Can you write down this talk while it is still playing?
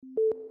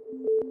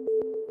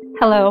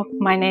Hello,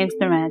 my name's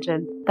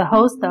Niranjan, the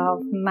host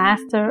of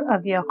Master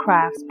of Your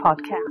Crafts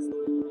podcast.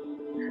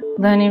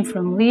 Learning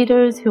from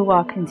leaders who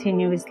are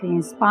continuously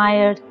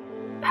inspired,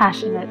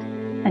 passionate,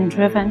 and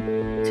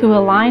driven to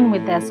align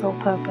with their soul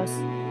purpose,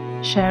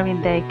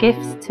 sharing their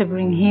gifts to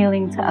bring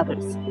healing to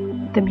others.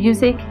 The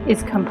music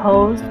is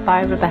composed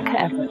by Rebecca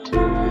Everett.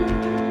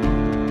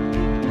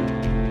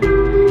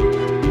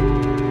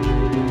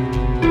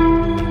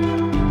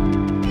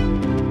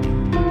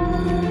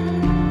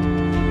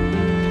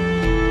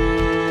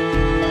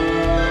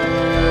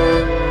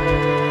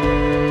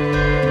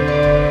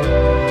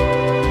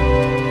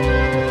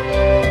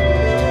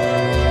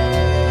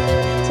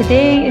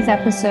 Today is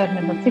episode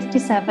number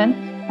 57,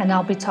 and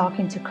I'll be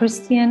talking to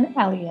Christian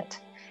Elliott,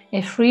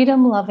 a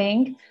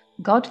freedom-loving,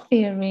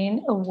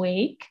 God-fearing,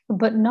 awake,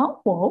 but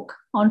not woke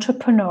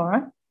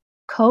entrepreneur,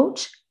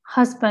 coach,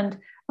 husband,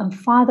 and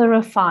father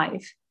of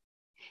 5.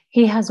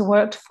 He has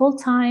worked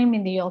full-time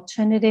in the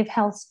alternative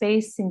health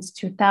space since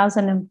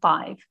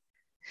 2005.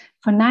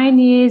 For 9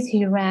 years,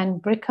 he ran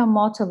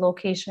brick-and-mortar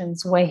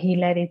locations where he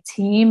led a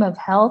team of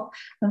health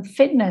and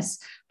fitness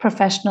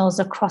professionals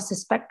across the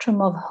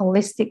spectrum of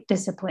holistic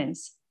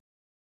disciplines.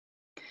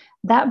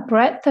 That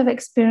breadth of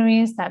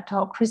experience that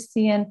taught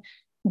Christian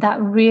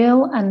that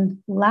real and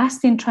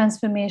lasting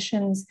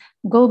transformations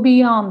go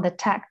beyond the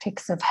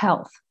tactics of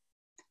health.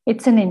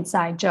 It's an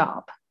inside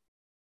job.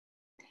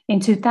 In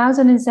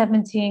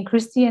 2017,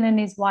 Christian and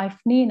his wife,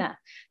 Nina,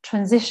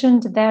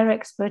 transitioned their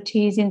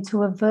expertise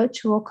into a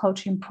virtual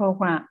coaching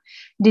program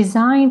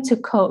designed to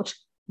coach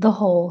the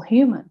whole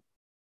human.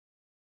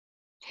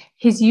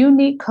 His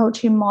unique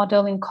coaching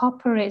model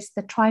incorporates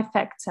the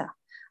trifecta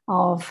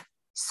of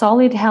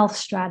solid health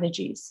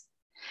strategies,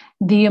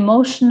 the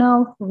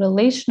emotional,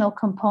 relational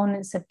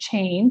components of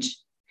change,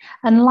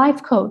 and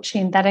life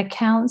coaching that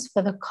accounts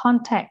for the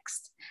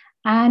context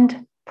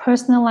and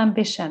personal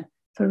ambition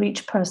for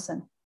each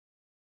person.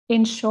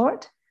 In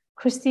short,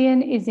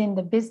 Christian is in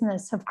the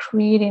business of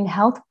creating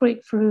health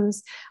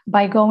breakthroughs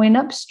by going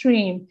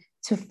upstream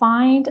to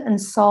find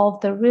and solve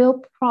the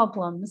real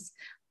problems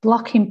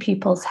blocking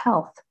people's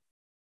health.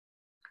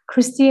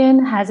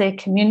 Christian has a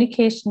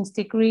communications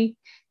degree,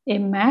 a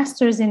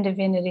master's in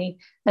divinity,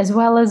 as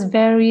well as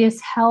various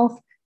health,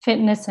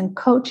 fitness, and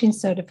coaching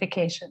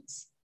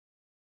certifications.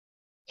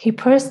 He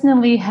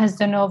personally has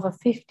done over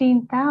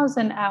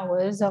 15,000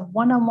 hours of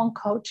one-on-one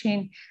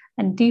coaching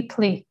and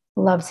deeply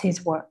loves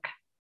his work.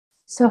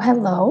 So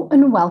hello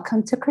and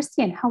welcome to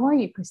Christian. How are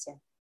you, Christian?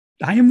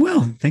 I am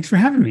well. Thanks for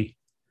having me.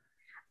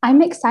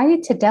 I'm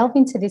excited to delve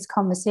into this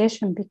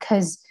conversation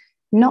because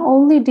not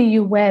only do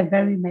you wear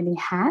very many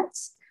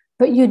hats,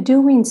 but you're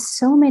doing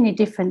so many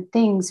different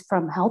things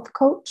from health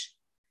coach,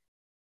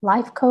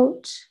 life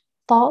coach,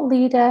 thought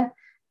leader,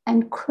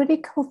 and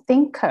critical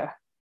thinker,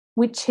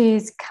 which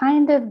is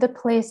kind of the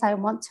place I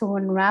want to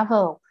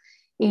unravel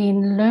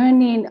in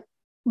learning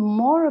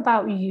more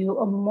about you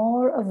or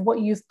more of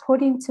what you've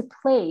put into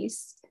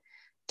place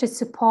to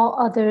support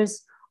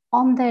others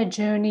on their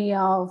journey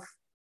of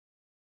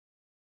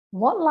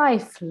what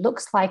life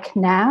looks like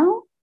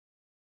now,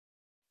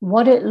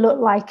 what it looked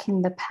like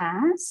in the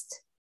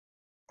past,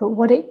 but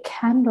what it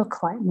can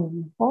look like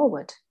moving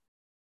forward.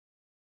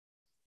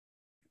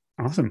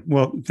 Awesome.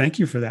 Well, thank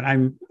you for that.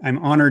 I'm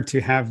honored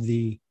to have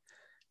the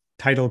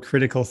title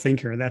critical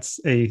thinker.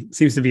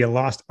 Seems to be a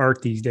lost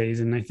art these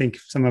days. And I think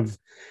some of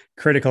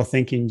critical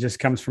thinking just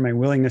comes from my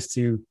willingness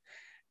to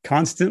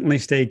constantly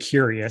stay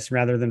curious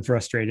rather than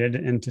frustrated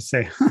and to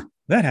say,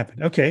 that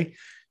happened. Okay,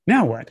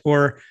 now what?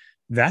 Or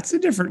that's a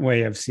different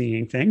way of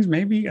seeing things.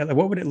 Maybe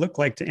what would it look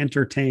like to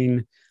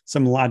entertain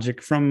some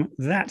logic from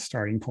that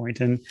starting point?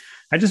 And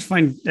I just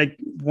find like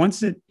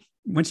once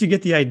you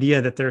get the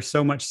idea that there's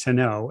so much to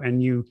know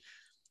and you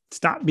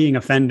stop being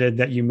offended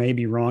that you may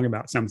be wrong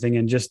about something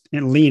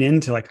and lean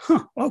into like,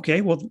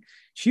 okay, well,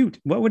 shoot,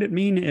 what would it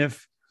mean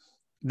if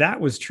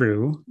that was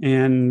true?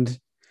 And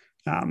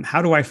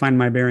how do I find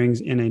my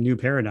bearings in a new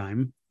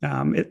paradigm?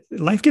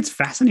 Life gets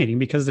fascinating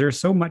because there's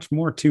so much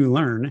more to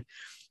learn.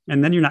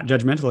 And then you're not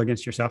judgmental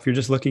against yourself. You're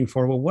just looking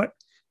for, well, what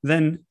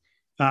then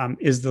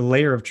is the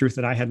layer of truth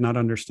that I had not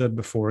understood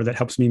before that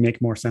helps me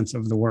make more sense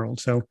of the world.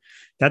 So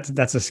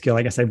that's a skill.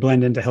 I guess I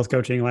blend into health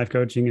coaching, life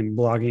coaching, and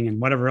blogging, and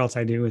whatever else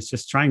I do is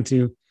just trying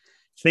to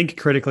think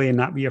critically and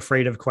not be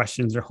afraid of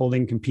questions or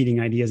holding competing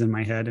ideas in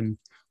my head and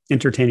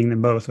entertaining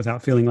them both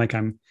without feeling like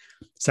I'm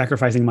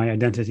sacrificing my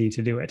identity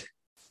to do it.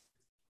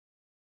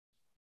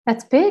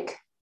 That's big.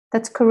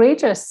 That's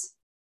courageous.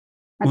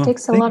 It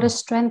takes a lot of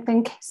strength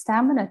and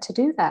stamina to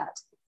do that.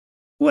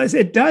 Well,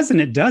 it does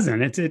and it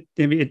doesn't.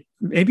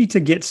 Maybe to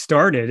get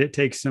started, it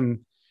takes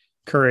some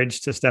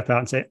courage to step out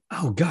and say,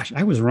 oh gosh,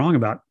 I was wrong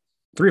about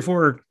 3 or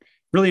 4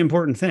 really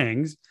important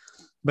things.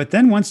 But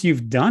then once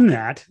you've done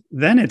that,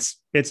 then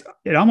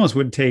it almost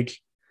would take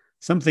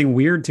something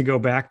weird to go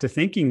back to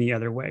thinking the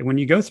other way. When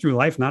you go through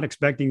life not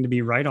expecting to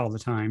be right all the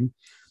time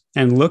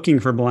and looking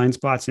for blind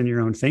spots in your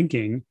own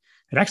thinking,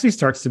 it actually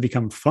starts to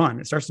become fun.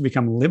 It starts to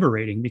become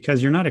liberating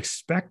because you're not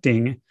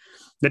expecting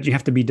that you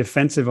have to be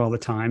defensive all the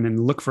time and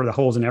look for the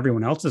holes in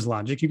everyone else's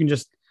logic. You can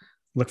just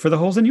look for the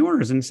holes in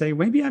yours and say,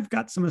 maybe I've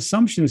got some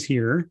assumptions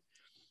here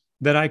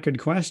that I could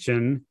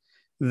question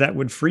that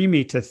would free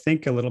me to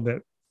think a little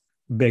bit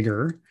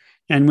bigger.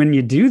 And when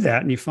you do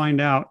that and you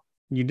find out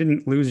you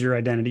didn't lose your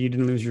identity, you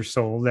didn't lose your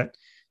soul, that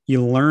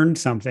you learned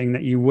something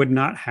that you would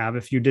not have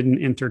if you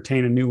didn't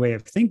entertain a new way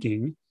of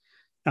thinking,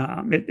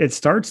 it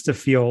starts to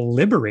feel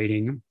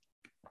liberating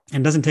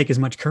and doesn't take as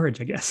much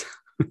courage, I guess.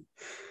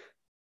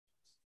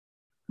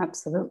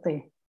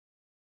 Absolutely.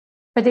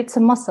 But it's a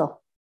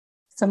muscle.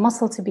 It's a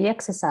muscle to be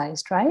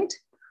exercised, right?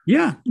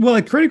 Yeah.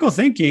 Well, critical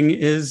thinking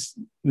is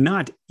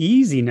not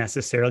easy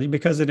necessarily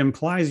because it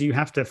implies you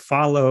have to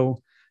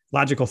follow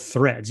logical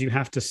threads. You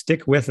have to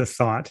stick with a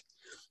thought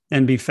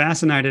and be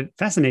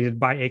fascinated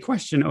by a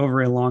question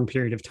over a long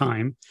period of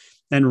time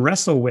and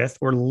wrestle with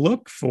or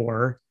look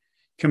for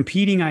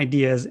competing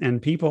ideas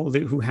and people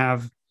who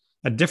have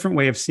a different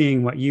way of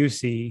seeing what you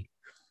see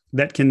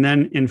that can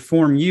then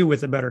inform you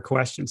with a better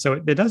question. So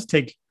it does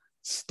take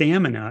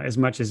stamina as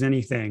much as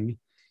anything.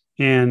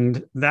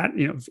 And that,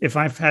 if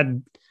I've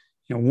had,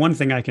 one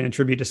thing I can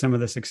attribute to some of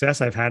the success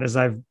I've had is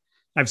I've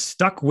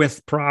stuck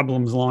with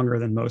problems longer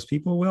than most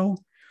people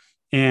will.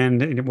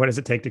 And what does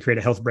it take to create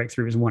a health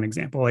breakthrough is one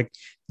example. Like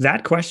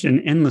that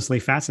question endlessly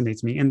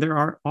fascinates me. And there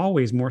are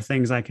always more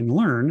things I can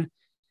learn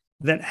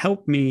that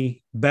help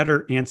me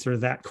better answer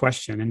that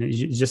question. And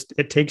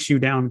it takes you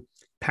down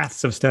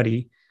paths of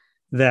study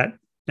that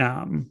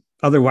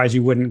otherwise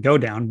you wouldn't go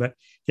down. But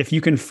if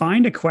you can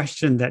find a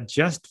question that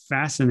just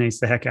fascinates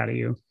the heck out of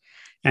you,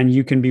 and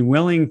you can be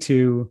willing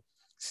to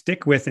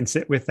stick with and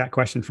sit with that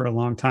question for a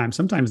long time,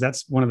 sometimes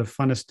that's one of the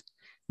funnest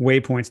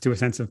waypoints to a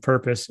sense of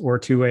purpose or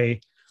to a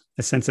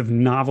sense of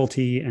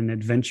novelty and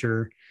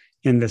adventure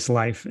in this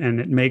life.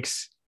 And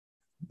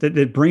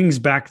it brings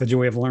back the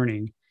joy of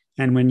learning.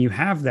 And when you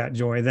have that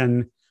joy,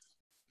 then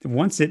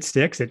once it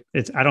sticks,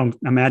 I don't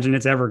imagine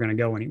it's ever going to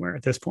go anywhere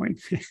at this point.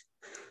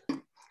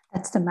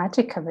 That's the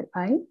magic of it,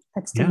 right?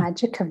 That's the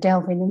magic of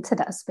delving into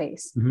that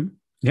space. Mm-hmm.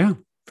 Yeah,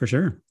 for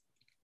sure.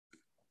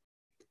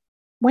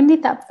 When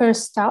did that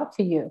first start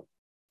for you?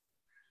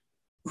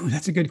 Ooh,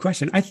 that's a good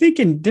question. I think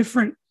in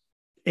different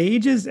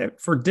ages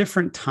for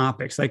different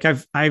topics. Like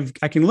I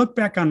can look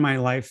back on my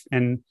life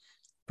and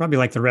probably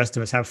like the rest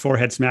of us have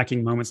forehead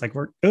smacking moments like,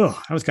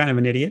 I was kind of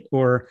an idiot,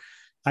 or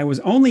I was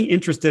only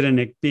interested in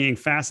it being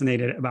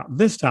fascinated about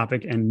this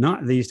topic and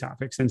not these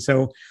topics. And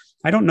so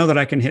I don't know that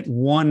I can hit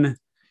one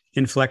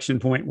inflection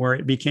point where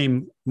it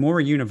became more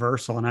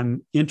universal and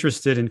I'm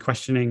interested in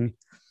questioning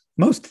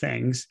most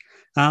things.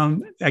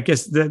 I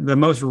guess the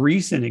most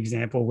recent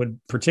example would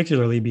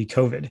particularly be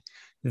COVID.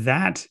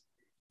 That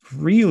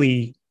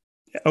really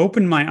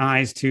opened my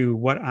eyes to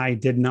what I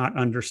did not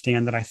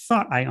understand that I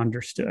thought I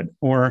understood,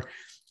 or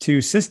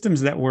to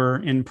systems that were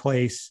in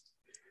place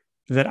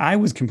that I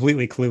was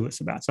completely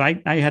clueless about. So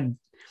I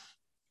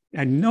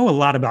know a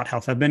lot about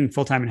health. I've been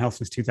full-time in health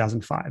since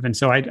 2005. And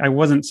so I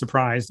wasn't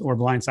surprised or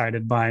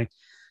blindsided by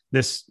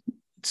this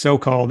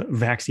so-called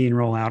vaccine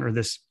rollout or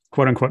this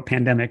quote unquote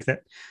pandemic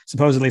that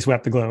supposedly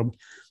swept the globe.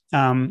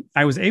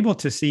 I was able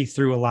to see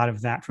through a lot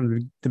of that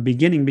from the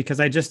beginning because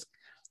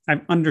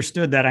I've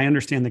understood that. I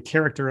understand the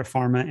character of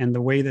pharma and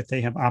the way that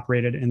they have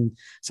operated and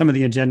some of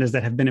the agendas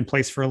that have been in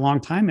place for a long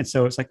time. And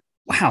so it's like,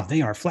 wow,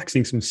 they are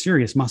flexing some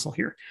serious muscle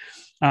here.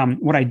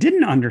 What I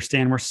didn't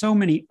understand were so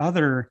many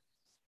other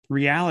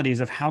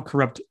realities of how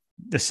corrupt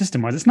the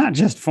system was. It's not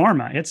just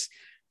pharma. It's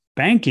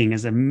banking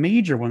is a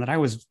major one that I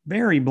was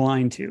very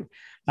blind to.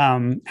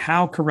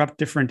 How corrupt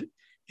different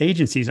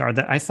agencies are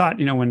that I thought,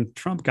 when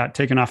Trump got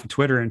taken off of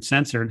Twitter and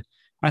censored,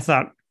 I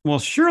thought, well,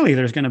 surely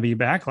there's going to be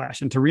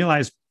backlash, and to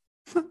realize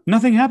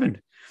nothing happened.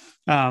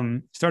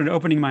 Started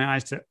opening my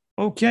eyes to,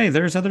 okay,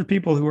 there's other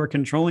people who are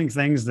controlling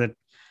things that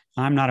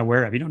I'm not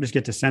aware of. You don't just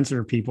get to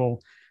censor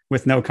people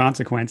with no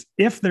consequence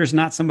if there's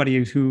not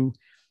somebody who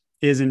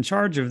is in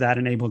charge of that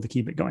and able to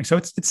keep it going. So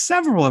it's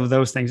several of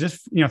those things,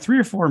 just 3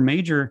 or 4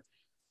 major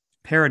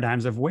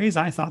paradigms of ways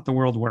I thought the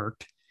world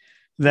worked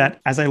that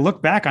as I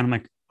look back on, I'm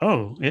like,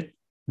 oh, it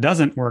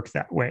doesn't work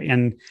that way.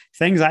 And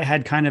things I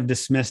had kind of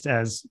dismissed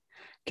as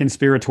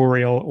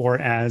conspiratorial or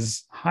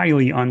as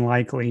highly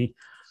unlikely,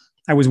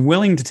 I was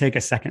willing to take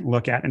a second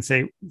look at and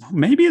say,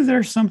 maybe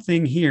there's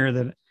something here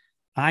that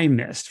I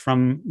missed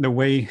from the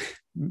way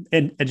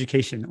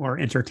education or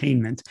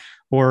entertainment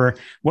or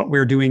what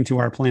we're doing to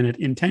our planet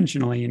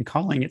intentionally and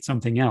calling it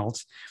something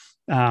else.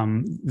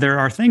 There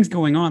are things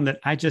going on that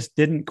I just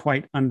didn't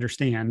quite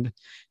understand.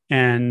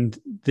 And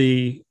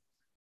the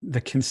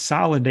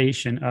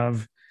consolidation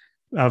of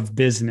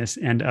business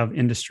and of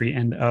industry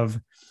and of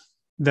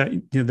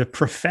the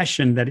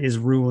profession that is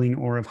ruling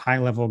or of high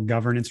level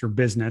governance or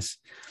business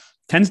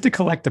tends to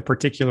collect a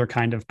particular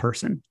kind of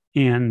person.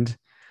 And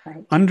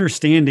right.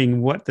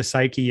 Understanding what the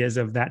psyche is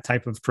of that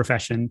type of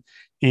profession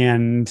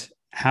and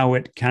how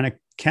it kind of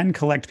can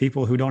collect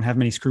people who don't have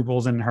many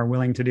scruples and are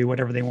willing to do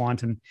whatever they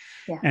want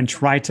and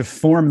try to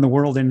form the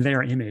world in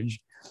their image.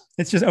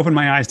 It's just opened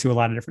my eyes to a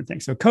lot of different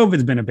things. So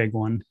COVID's been a big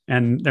one.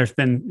 And there's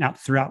been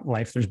throughout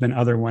life, there's been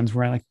other ones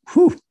where I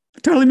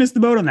totally missed the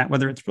boat on that,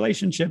 whether it's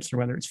relationships or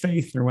whether it's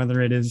faith or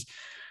whether it is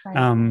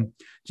Right.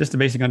 Just a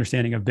basic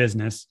understanding of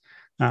business.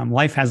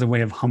 Life has a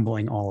way of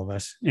humbling all of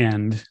us.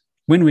 And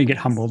when we get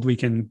humbled, we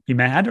can be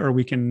mad or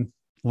we can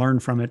learn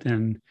from it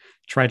and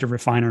try to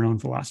refine our own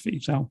philosophy.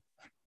 So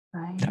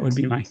that would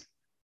be my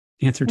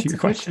answer to your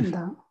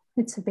question.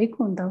 It's a big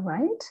one though,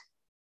 right?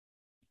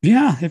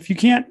 Yeah. If you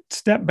can't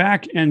step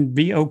back and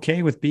be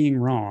okay with being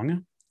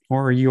wrong,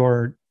 or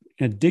you're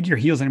going to dig your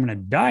heels and I'm going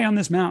to die on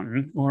this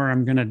mountain, or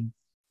I'm going to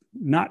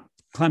not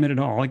climb it at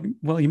all. Like,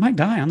 well, you might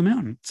die on the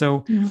mountain. So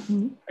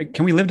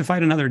can we live to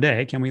fight another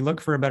day? Can we look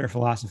for a better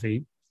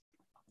philosophy?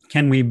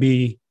 Can we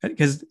be,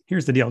 because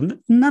here's the deal.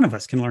 None of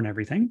us can learn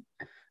everything.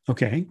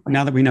 Okay.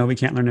 Now that we know we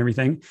can't learn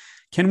everything,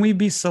 can we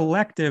be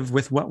selective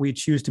with what we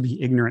choose to be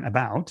ignorant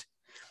about?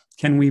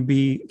 Can we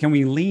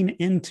lean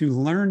into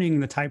learning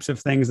the types of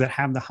things that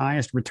have the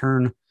highest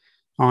return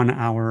on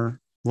our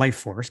life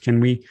force?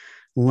 Can we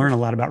learn a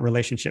lot about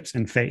relationships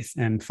and faith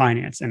and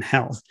finance and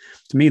health?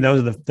 To me,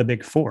 those are the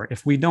big four.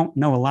 If we don't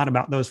know a lot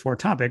about those four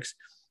topics,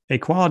 a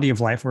quality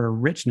of life or a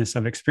richness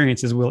of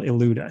experiences will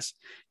elude us.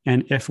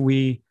 And if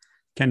we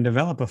can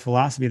develop a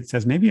philosophy that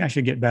says, maybe I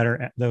should get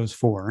better at those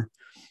four,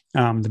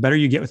 the better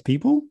you get with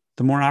people,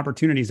 the more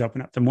opportunities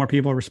open up, the more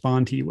people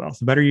respond to you well.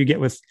 The better you get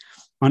with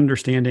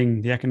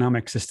understanding the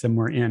economic system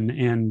we're in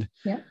and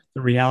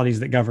the realities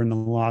that govern the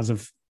laws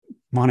of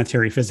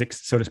monetary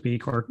physics, so to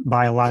speak, or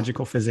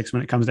biological physics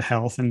when it comes to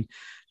health. And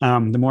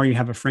the more you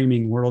have a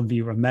framing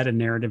worldview, a meta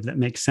narrative that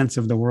makes sense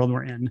of the world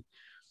we're in,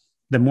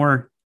 the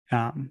more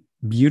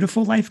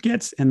beautiful life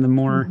gets and the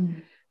more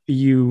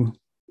you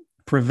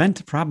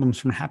prevent problems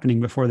from happening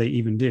before they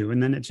even do.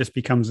 And then it just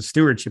becomes a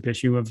stewardship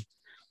issue of,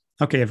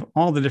 okay, of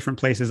all the different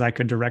places I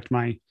could direct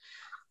my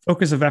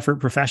focus of effort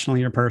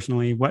professionally or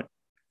personally, what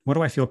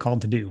do I feel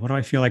called to do? What do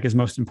I feel like is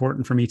most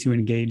important for me to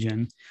engage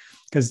in?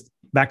 Because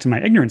back to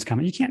my ignorance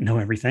comment, you can't know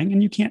everything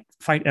and you can't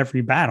fight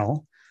every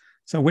battle.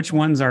 So which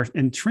ones are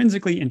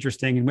intrinsically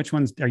interesting and which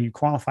ones are you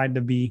qualified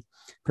to be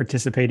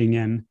participating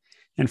in?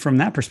 And from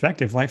that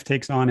perspective, life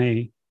takes on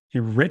a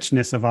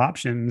richness of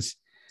options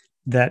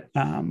that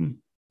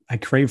I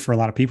crave for a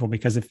lot of people,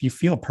 because if you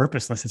feel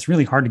purposeless, it's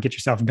really hard to get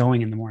yourself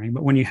going in the morning.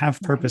 But when you have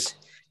purpose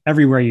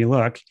everywhere you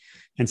look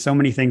and so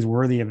many things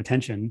worthy of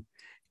attention,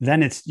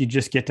 then you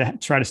just get to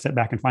try to step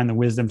back and find the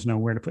wisdom to know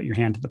where to put your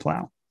hand to the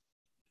plow.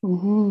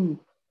 And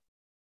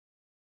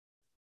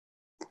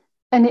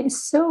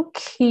it's so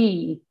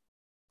key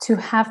to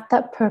have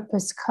that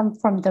purpose come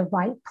from the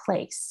right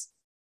place.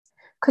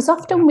 Because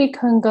often we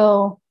can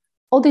go,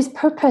 oh, this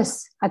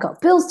purpose, I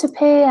got bills to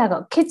pay, I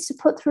got kids to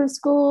put through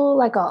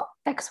school, I got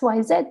X,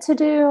 Y, Z to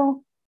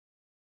do.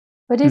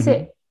 But is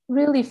it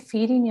really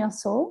feeding your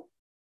soul?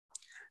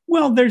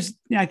 Well,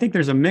 I think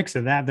there's a mix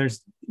of that.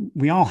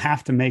 We all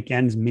have to make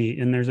ends meet.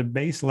 And there's a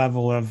base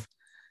level of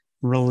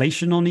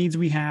relational needs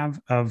we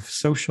have, of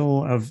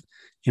social, of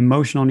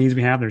emotional needs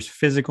we have. There's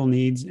physical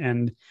needs,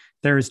 and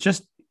there's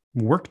just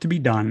work to be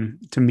done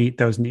to meet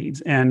those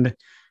needs. And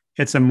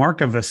it's a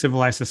mark of a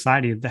civilized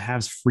society that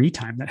has free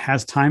time, that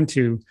has time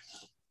to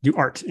do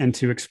art and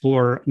to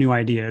explore new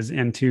ideas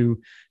and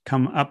to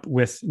come up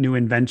with new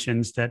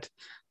inventions that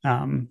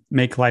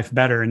make life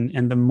better.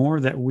 And the more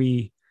that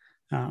we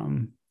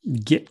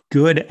get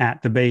good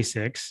at the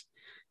basics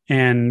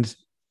and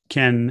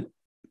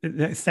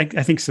I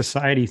think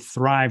society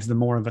thrives the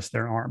more of us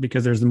there are,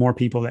 because there's the more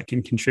people that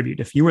can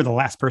contribute. If you were the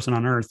last person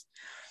on earth,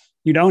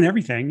 you'd own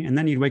everything. And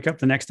then you'd wake up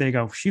the next day and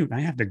go, shoot, I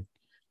have to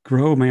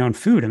grow my own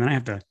food. And then I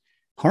have to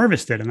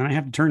harvest it. And then I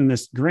have to turn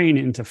this grain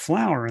into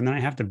flour. And then I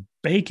have to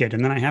bake it.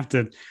 And then I have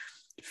to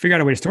figure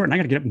out a way to store it. And I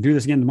got to get up and do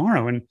this again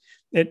tomorrow. And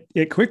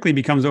it quickly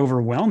becomes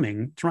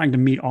overwhelming trying to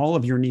meet all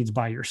of your needs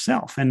by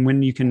yourself. And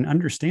when you can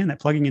understand that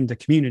plugging into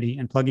community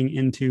and plugging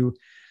into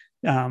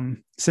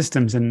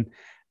systems, and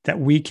that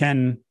we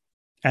can,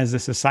 as a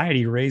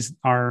society, raise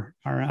our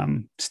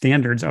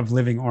standards of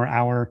living or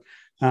our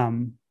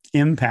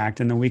impact,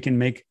 and then we can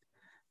make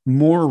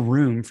more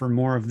room for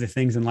more of the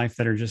things in life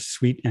that are just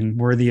sweet and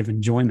worthy of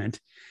enjoyment,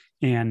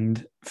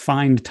 and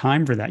find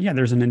time for that. Yeah,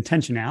 there's an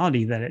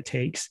intentionality that it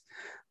takes,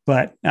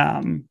 but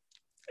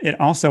it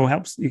also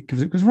helps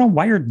because we're all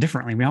wired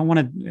differently. We all want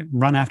to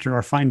run after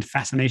or find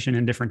fascination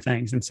in different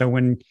things. And so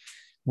when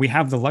we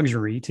have the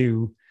luxury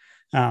to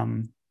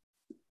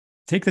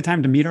take the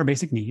time to meet our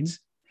basic needs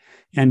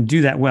and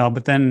do that well,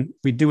 but then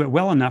we do it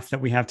well enough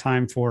that we have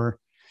time for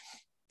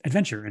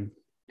adventure and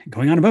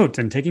going on a boat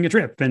and taking a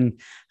trip and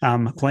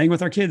playing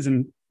with our kids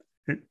and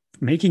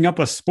making up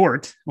a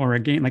sport or a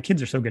game. My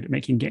kids are so good at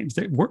making games.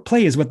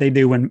 Play is what they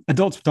do when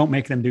adults don't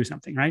make them do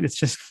something, right? It's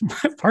just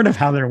part of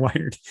how they're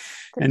wired.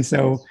 And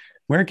so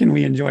where can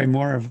we enjoy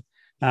more of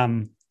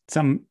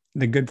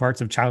the good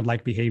parts of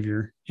childlike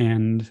behavior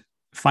and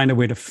find a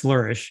way to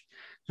flourish?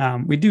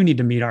 We do need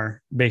to meet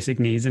our basic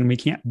needs, and we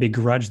can't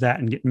begrudge that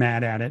and get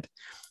mad at it.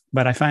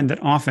 But I find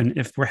that often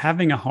if we're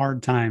having a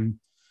hard time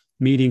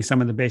meeting some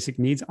of the basic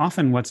needs,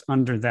 often what's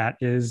under that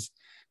is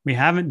we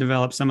haven't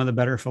developed some of the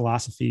better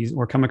philosophies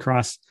or come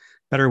across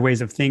better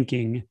ways of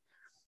thinking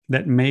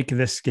that make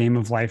this game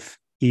of life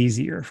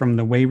easier, from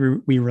the way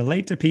we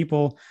relate to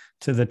people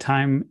to the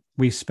time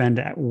we spend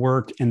at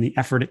work and the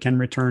effort it can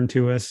return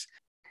to us.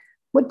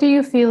 What do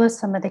you feel are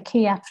some of the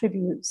key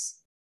attributes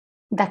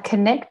that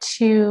connect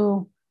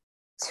you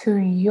to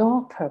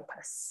your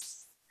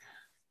purpose?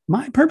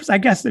 My purpose, I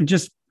guess,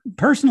 just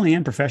personally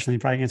and professionally,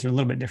 probably answer a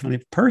little bit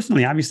differently.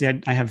 Personally,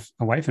 obviously, I have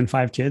a wife and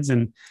 5 kids,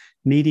 and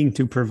needing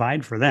to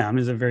provide for them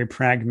is a very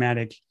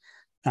pragmatic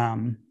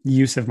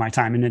use of my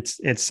time, and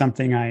it's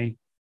something I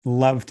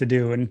love to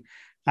do. And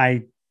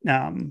I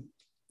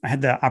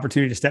had the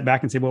opportunity to step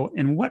back and say, well,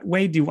 in what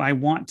way do I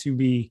want to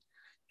be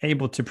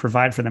able to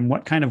provide for them?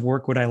 What kind of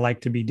work would I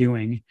like to be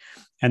doing?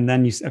 And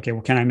then you say, okay,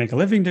 well, can I make a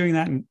living doing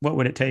that? And what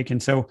would it take?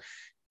 And so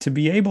to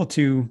be able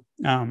to,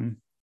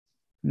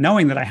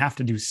 knowing that I have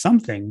to do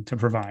something to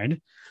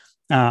provide,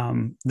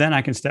 then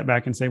I can step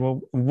back and say,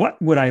 well,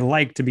 what would I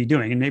like to be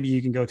doing? And maybe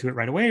you can go to it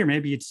right away, or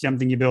maybe it's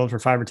something you build for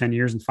 5 or 10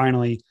 years and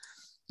finally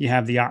you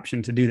have the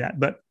option to do that.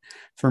 But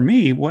for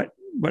me, what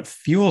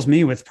fuels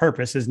me with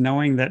purpose is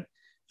knowing that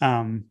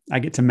I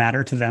get to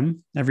matter to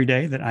them every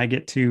day, that I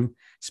get to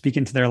speak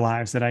into their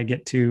lives, that I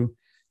get to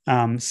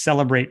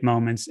celebrate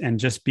moments and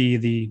just be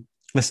the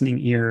listening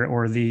ear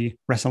or the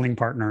wrestling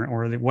partner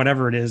or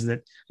whatever it is.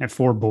 That I have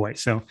 4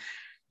 boys. So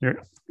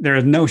there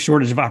is no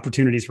shortage of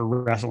opportunities for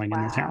wrestling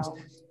in this house,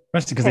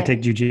 especially because they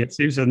take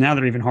jujitsu. So now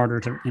they're even harder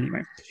to,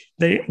 anyway,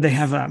 they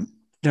have,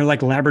 they're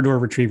like Labrador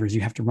retrievers.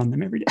 You have to run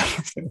them every day.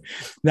 So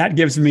that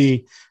gives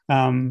me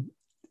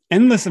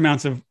endless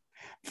amounts of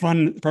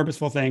fun,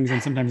 purposeful things,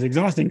 and sometimes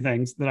exhausting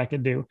things that I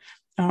could do.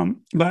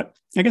 But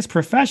I guess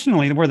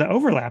professionally, where the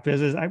overlap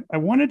is I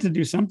wanted to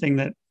do something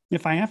that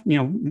if I have,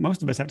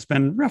 most of us have to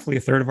spend roughly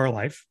a third of our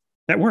life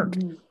at work.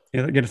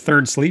 Mm-hmm. Get a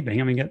third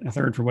sleeping. Get a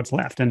third for what's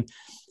left. And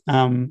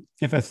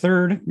if a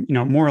third,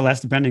 more or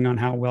less, depending on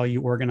how well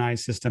you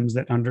organize systems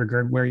that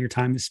undergird where your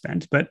time is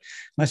spent, but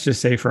let's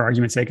just say for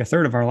argument's sake, a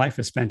third of our life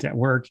is spent at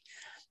work,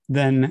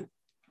 then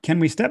can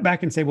we step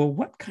back and say, well,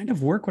 what kind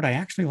of work would I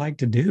actually like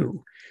to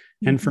do?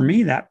 And for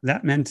me, that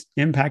meant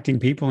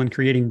impacting people and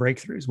creating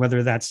breakthroughs,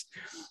 whether that's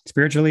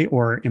spiritually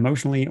or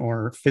emotionally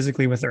or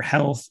physically with their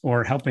health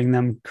or helping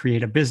them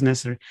create a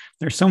business.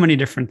 There's so many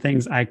different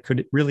things I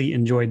could really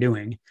enjoy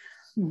doing.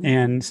 Mm-hmm.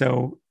 And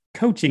so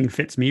coaching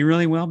fits me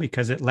really well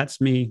because it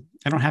lets me,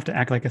 I don't have to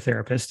act like a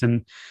therapist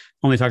and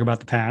only talk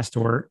about the past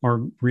or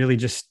really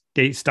just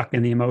stay stuck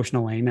in the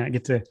emotional lane. I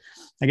get to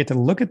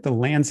look at the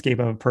landscape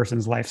of a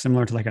person's life,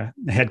 similar to like a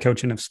head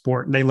coach in a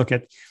sport. They look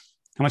at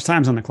how much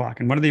time's on the clock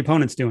and what are the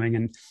opponents doing?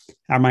 And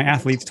are my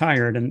athletes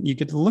tired? And you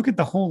get to look at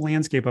the whole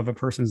landscape of a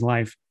person's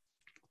life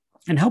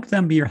and help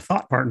them be your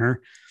thought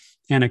partner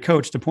and a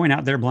coach to point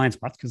out their blind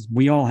spots, because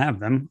we all have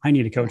them. I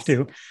need a coach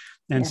too.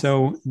 And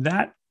so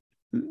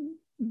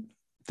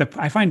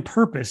I find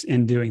purpose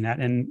in doing that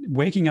and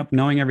waking up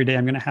knowing every day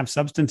I'm going to have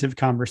substantive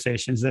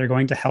conversations that are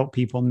going to help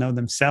people know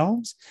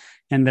themselves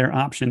and their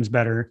options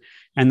better.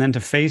 And then to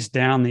face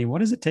down what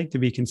does it take to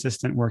be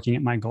consistent working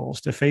at my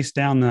goals? To face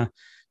down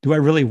do I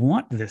really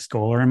want this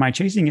goal, or am I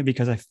chasing it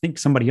because I think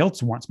somebody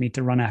else wants me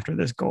to run after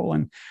this goal?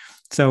 And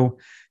so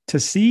to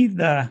see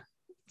the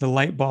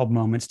light bulb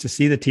moments, to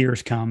see the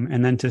tears come,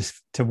 and then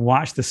to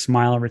watch the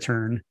smile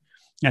return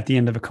at the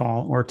end of a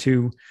call, or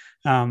to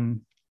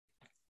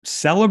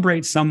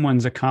celebrate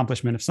someone's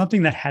accomplishment of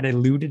something that had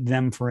eluded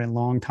them for a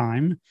long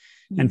time,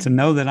 and to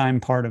know that I'm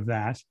part of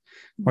that,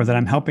 or that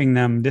I'm helping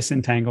them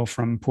disentangle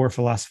from poor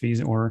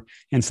philosophies or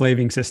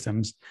enslaving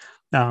systems.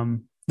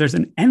 There's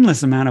an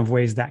endless amount of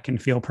ways that can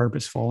feel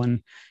purposeful.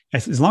 And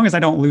as long as I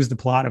don't lose the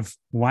plot of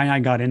why I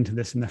got into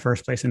this in the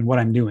first place and what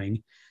I'm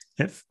doing,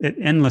 it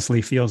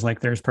endlessly feels like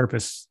there's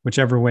purpose,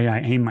 whichever way I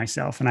aim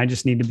myself. And I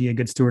just need to be a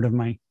good steward of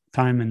my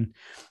time and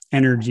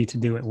energy to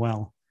do it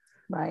well.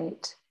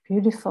 Right.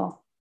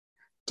 Beautiful.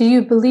 Do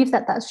you believe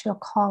that that's your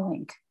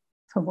calling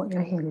for what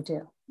you're here to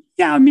do?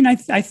 Yeah.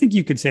 I think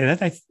you could say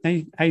that.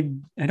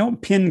 I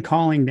don't pin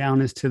calling down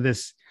as to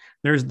this.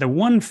 There's the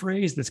one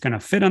phrase that's going to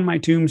fit on my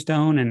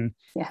tombstone, and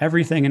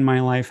everything in my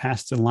life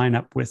has to line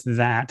up with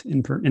that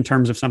in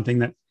terms of something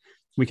that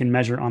we can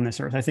measure on this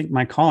earth. I think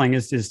my calling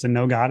is to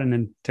know God and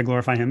then to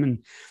glorify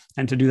Him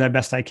and to do that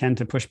best I can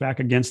to push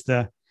back against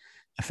the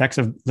effects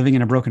of living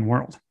in a broken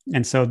world.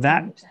 And so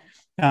that,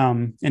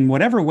 in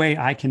whatever way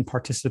I can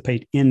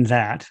participate in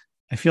that,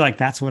 I feel like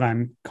that's what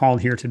I'm called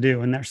here to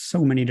do. And there's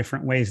so many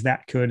different ways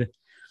that could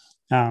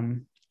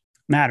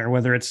matter,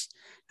 whether it's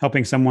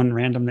helping someone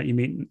random that you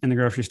meet in the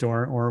grocery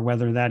store, or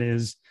whether that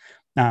is,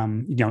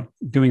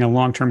 doing a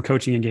long-term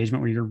coaching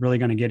engagement where you're really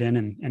going to get in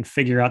and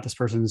figure out this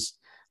person's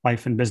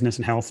life and business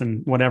and health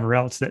and whatever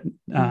else that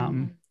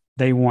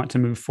they want to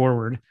move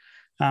forward.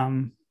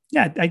 I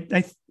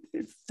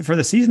for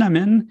the season I'm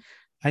in,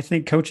 I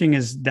think coaching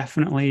is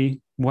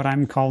definitely what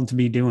I'm called to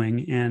be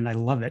doing, and I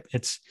love it.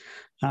 It's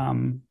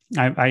I'm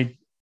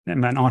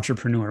an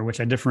entrepreneur, which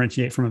I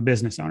differentiate from a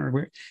business owner.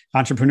 We're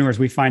entrepreneurs.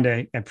 We find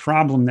a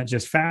problem that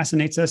just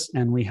fascinates us,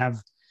 and we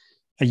have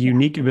a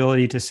unique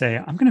ability to say,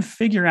 I'm going to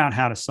figure out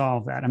how to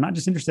solve that. I'm not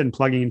just interested in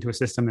plugging into a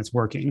system that's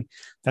working.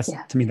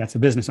 To me, that's a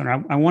business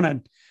owner. I want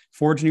to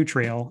forge a new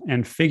trail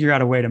and figure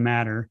out a way to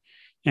matter.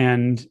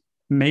 And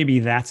maybe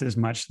that's as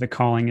much the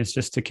calling, is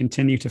just to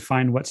continue to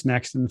find what's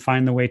next and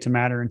find the way to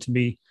matter, and to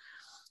be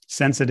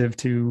sensitive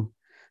to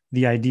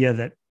the idea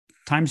that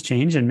times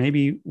change and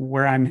maybe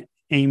where I'm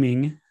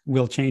aiming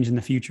will change in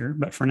the future.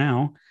 But for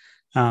now,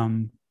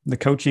 the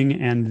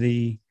coaching and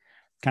the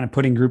kind of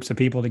putting groups of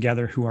people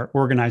together who are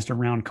organized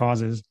around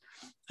causes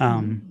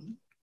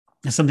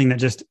is something that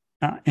just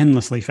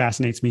endlessly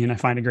fascinates me. And I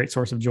find a great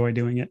source of joy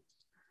doing it.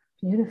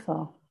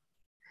 Beautiful.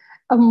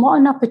 And what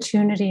an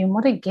opportunity and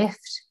what a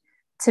gift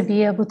to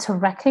be able to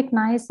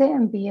recognize it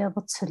and be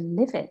able to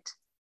live it.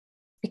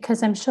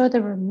 Because I'm sure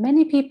there are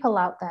many people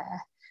out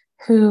there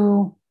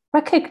who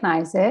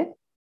recognize it,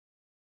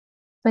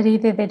 but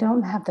either they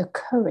don't have the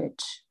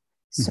courage,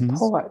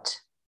 support,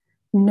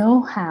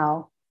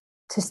 know-how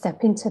to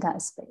step into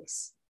that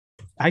space.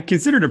 I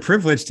consider it a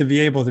privilege to be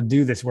able to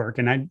do this work.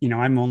 And I've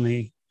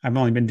only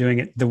been doing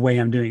it the way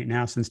I'm doing it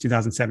now since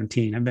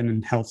 2017. I've been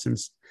in health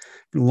since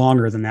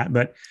longer than that,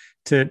 but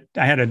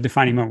I had a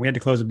defining moment. We had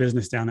to close a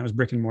business down that was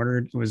brick and mortar.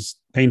 It was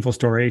a painful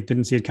story.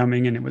 Didn't see it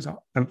coming. And it was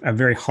a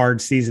very hard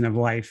season of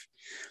life.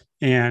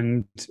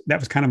 And that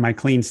was kind of my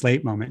clean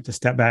slate moment to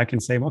step back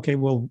and say, okay,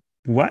 well,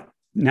 what,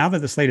 now that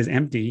the slate is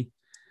empty,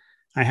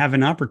 I have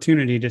an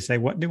opportunity to say,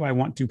 what do I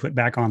want to put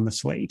back on the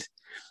slate?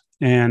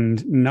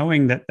 And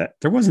knowing that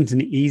there wasn't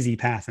an easy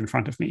path in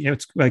front of me.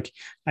 It's like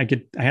I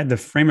had the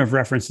frame of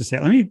reference to say,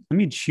 let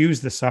me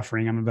choose the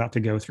suffering I'm about to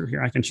go through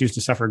here. I can choose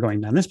to suffer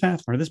going down this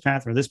path or this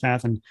path or this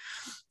path. And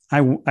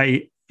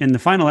I in the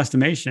final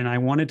estimation, I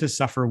wanted to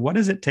suffer. What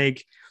does it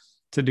take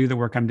to do the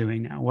work I'm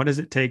doing now? What does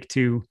it take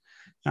to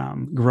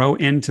grow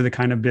into the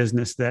kind of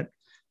business that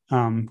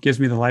gives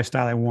me the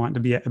lifestyle I want,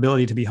 to be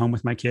ability to be home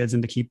with my kids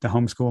and to keep the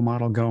homeschool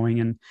model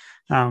going?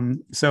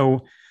 And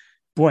so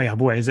boy, oh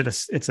boy, it's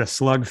a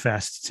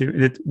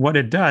slugfest. What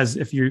it does,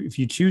 if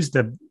you choose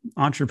the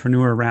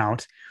entrepreneur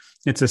route,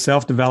 it's a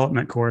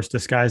self-development course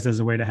disguised as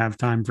a way to have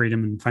time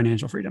freedom and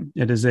financial freedom.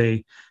 It is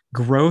a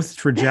growth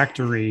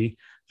trajectory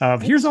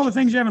of, here's all the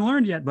things you haven't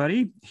learned yet,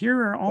 buddy. Here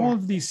are all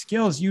of these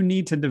skills you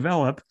need to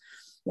develop.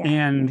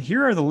 And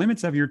here are the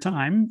limits of your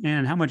time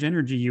and how much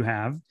energy you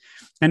have.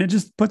 And it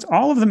just puts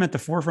all of them at the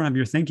forefront of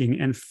your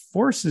thinking and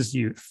force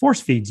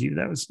feeds you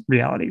those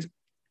realities.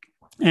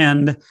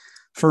 And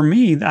for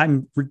me,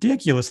 I'm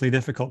ridiculously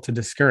difficult to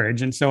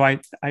discourage. And so I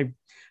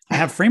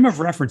have frame of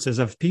references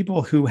of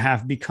people who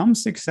have become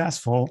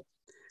successful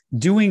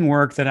doing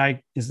work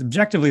that as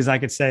objectively as I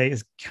could say,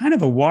 is kind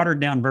of a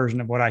watered down version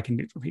of what I can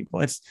do for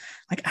people. It's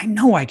like, I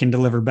know I can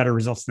deliver better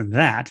results than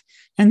that.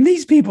 And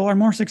these people are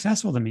more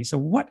successful than me. So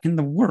what in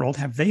the world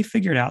have they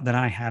figured out that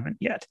I haven't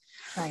yet?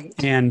 Right.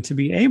 And to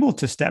be able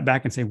to step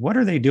back and say, what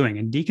are they doing?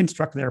 And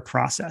deconstruct their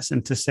process,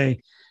 and to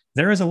say,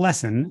 there is a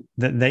lesson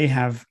that they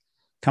have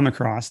come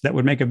across that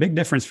would make a big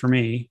difference for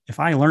me if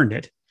I learned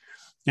it.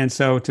 And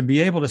so to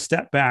be able to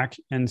step back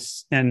and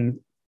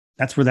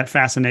that's where that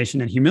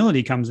fascination and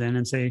humility comes in,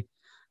 and say,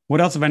 what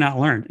else have I not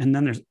learned? And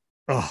then there's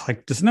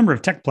like just a number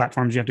of tech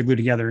platforms you have to glue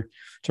together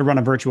to run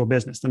a virtual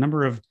business, the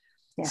number of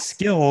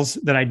skills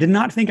that I did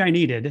not think I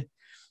needed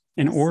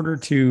in order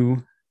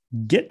to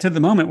get to the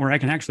moment where I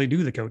can actually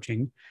do the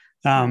coaching.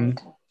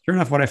 Sure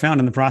enough, what I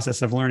found in the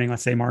process of learning,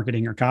 let's say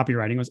marketing or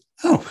copywriting, was,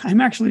 I'm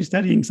actually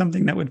studying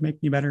something that would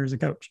make me better as a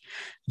coach.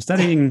 I'm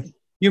studying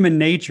human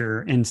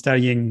nature and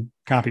studying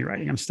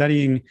copywriting. I'm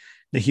studying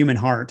the human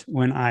heart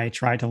when I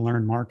try to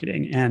learn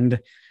marketing. And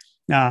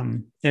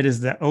it is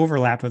the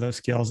overlap of those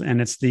skills.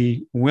 And it's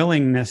the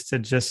willingness to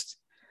just,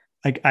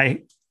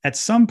 at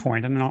some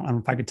point, I don't know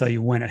if I could tell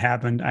you when it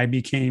happened, I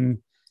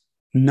became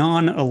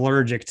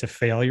non-allergic to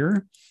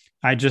failure.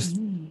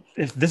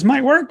 If this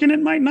might work and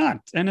it might not.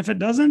 And if it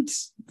doesn't,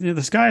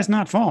 the sky is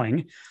not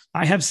falling.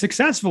 I have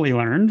successfully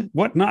learned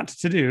what not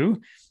to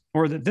do,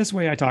 or that this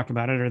way I talk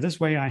about it, or this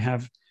way I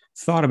have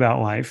thought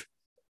about life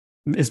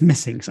is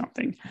missing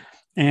something.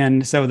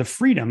 And so the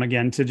freedom,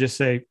 again, to just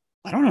say,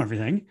 I don't know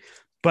everything,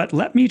 but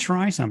let me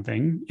try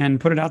something and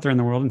put it out there in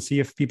the world and see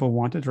if people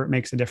want it or it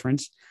makes a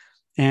difference.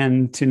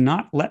 And to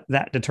not let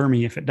that deter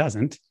me if it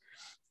doesn't.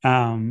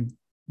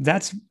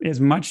 That's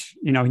as much,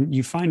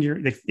 you find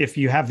if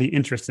you have the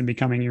interest in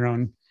becoming your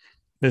own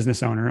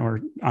business owner or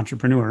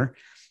entrepreneur,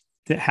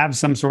 to have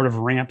some sort of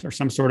ramp or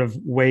some sort of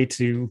way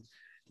to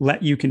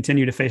let you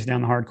continue to face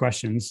down the hard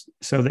questions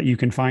so that you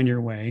can find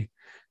your way.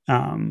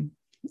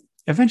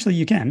 Eventually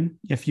you can,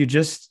 if you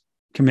just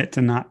commit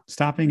to not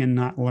stopping and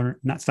not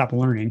stop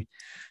learning.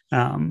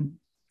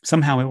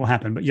 Somehow it will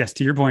happen. But yes,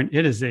 to your point,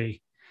 it is a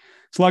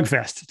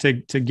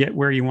slugfest to get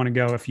where you want to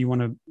go if you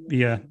want to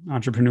be an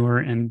entrepreneur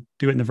and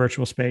do it in the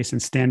virtual space and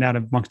stand out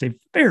amongst a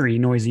very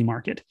noisy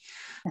market.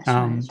 That's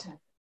right.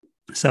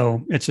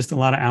 So it's just a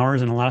lot of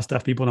hours and a lot of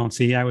stuff people don't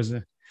see. I was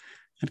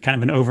kind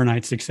of an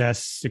overnight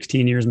success,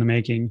 16 years in the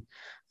making,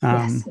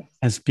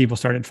 as people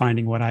started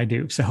finding what I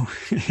do. So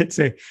it's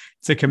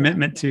a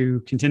commitment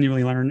to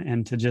continually learn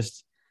and to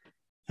just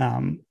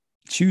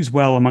choose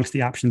well amongst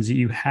the options that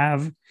you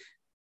have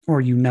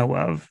or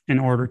of in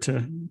order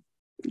to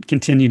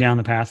continue down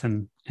the path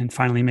and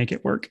finally make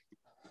it work.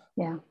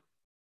 Yeah.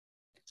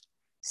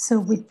 So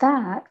with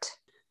that,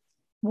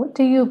 What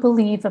do you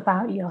believe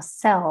about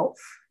yourself?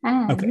 Okay.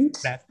 And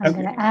I'm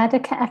going to add a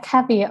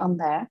caveat on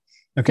there.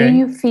 Okay. Do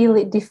you feel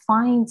it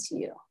defines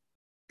you?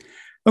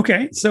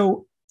 Okay.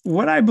 So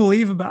what I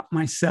believe about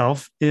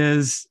myself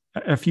is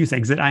a few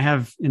things: that I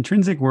have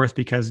intrinsic worth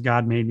because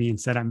God made me and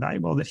said I'm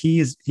valuable, that he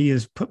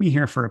has put me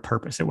here for a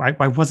purpose.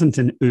 I wasn't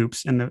an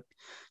oops in the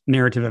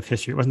narrative of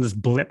history. It wasn't this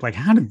blip. Like,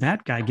 how did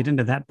that guy get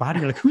into that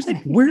body? Like, who's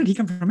that? Where did he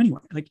come from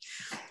anyway? Like,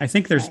 I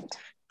think there's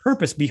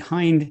purpose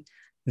behind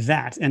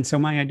that. And so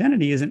my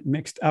identity isn't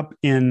mixed up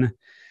in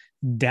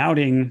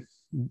doubting.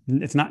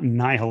 It's not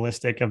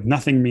nihilistic of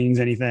nothing means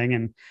anything.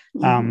 And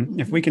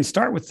if we can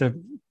start with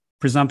the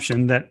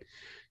presumption that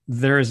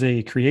there is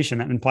a creation,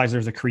 that implies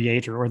there's a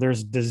creator, or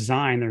there's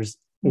design, there's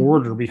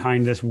order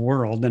behind this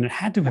world, then it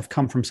had to have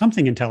come from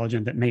something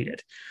intelligent that made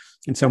it.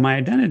 And so my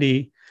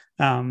identity,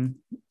 how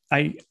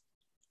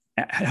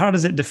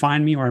does it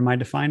define me, or am I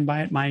defined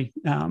by it?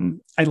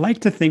 I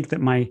like to think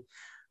that my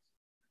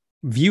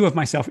view of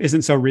myself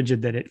isn't so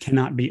rigid that it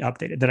cannot be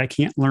updated, that I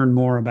can't learn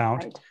more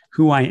about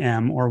who I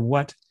am, or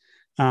what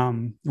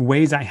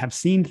ways I have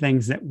seen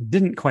things that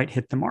didn't quite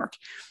hit the mark.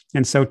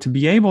 And so to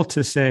be able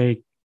to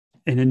say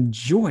and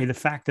enjoy the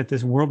fact that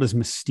this world is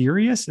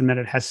mysterious and that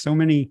it has so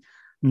many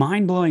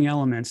mind-blowing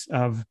elements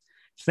of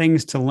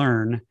things to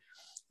learn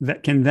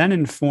that can then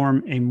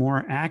inform a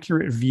more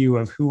accurate view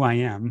of who I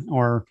am,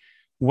 or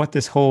what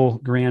this whole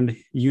grand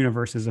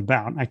universe is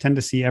about. I tend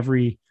to see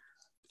every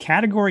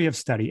category of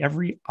study,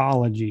 every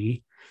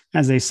ology,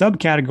 as a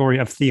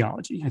subcategory of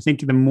theology. I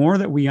think the more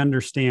that we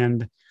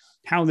understand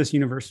how this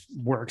universe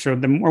works, or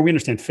the more we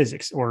understand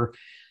physics or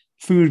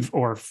food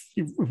or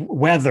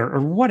weather or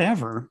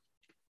whatever,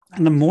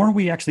 and the more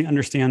we actually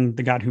understand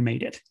the God who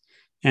made it.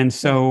 And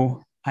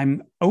so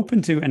I'm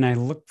open to, and I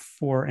look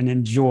for and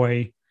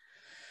enjoy,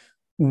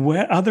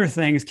 what other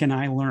things can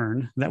I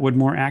learn that would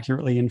more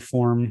accurately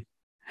inform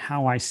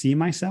how I see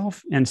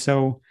myself. And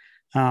so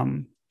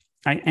I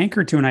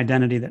anchor to an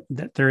identity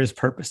that there is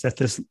purpose, that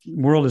this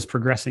world is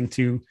progressing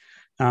to,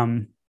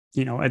 a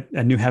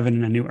new heaven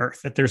and a new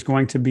earth, that there's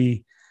going to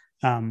be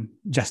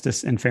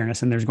justice and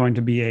fairness, and there's going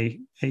to be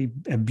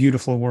a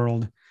beautiful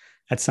world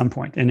at some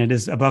point. And it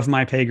is above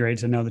my pay grade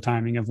to know the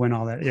timing of when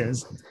all that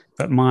is.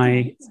 But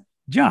my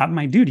job,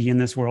 my duty in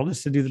this world,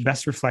 is to do the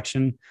best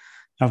reflection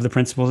of the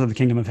principles of the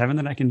kingdom of heaven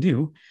that I can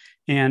do.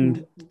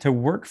 And to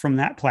work from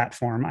that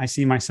platform, I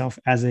see myself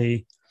as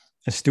a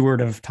steward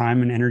of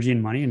time and energy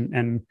and money,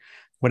 and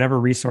whatever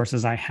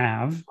resources I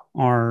have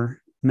are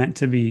meant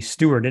to be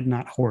stewarded,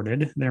 not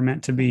hoarded. They're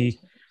meant to be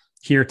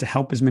here to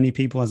help as many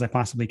people as I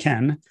possibly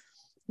can,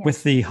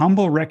 with the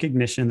humble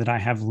recognition that I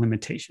have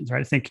limitations,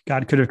 right? I think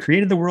God could have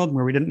created the world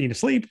where we didn't need to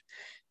sleep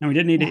and we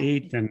didn't need to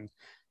eat, and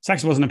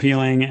sex wasn't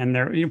appealing.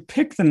 And you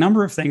pick the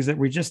number of things that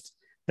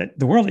that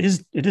the world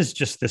is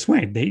just this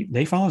way.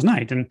 Day follows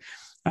night. And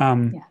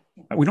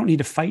we don't need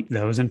to fight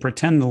those and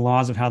pretend the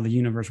laws of how the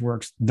universe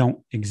works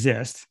don't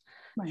exist.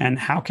 Right. And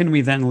how can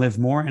we then live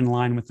more in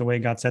line with the way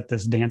God set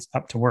this dance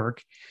up to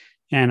work?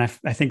 And I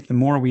think the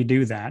more we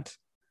do that,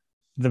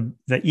 the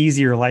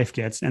easier life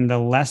gets, and the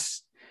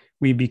less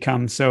we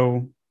become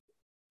so,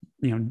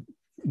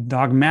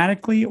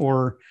 dogmatically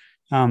or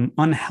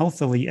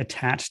unhealthily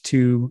attached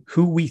to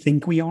who we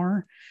think we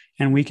are.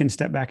 And we can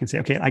step back and say,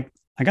 okay,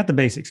 I got the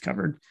basics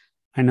covered.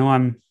 I know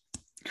I'm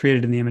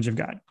created in the image of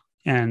God,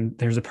 and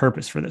there's a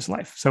purpose for this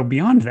life. So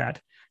beyond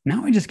that,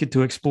 now I just get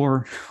to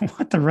explore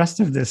what the rest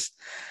of this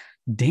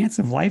dance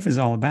of life is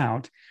all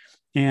about.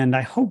 And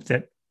I hope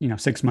that,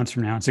 6 months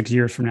from now, 6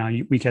 years from now,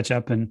 we catch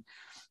up and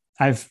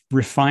I've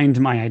refined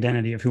my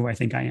identity of who I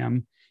think I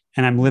am.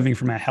 And I'm living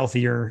from a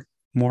healthier,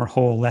 more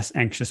whole, less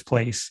anxious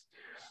place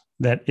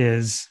that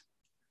is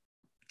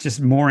just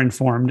more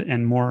informed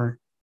and more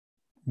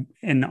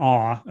in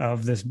awe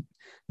of this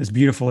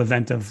beautiful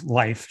event of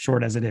life,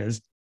 short as it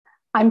is.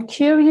 I'm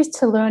curious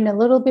to learn a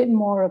little bit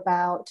more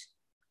about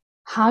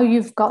how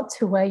you've got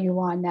to where you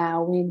are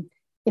now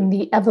in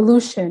the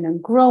evolution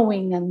and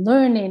growing and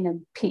learning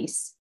and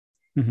peace.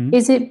 Mm-hmm.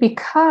 Is it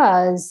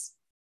because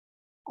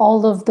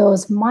all of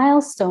those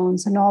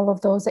milestones and all of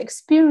those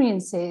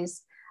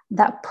experiences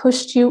that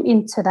pushed you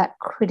into that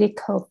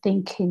critical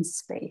thinking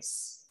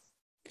space?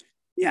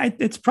 Yeah,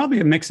 it's probably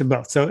a mix of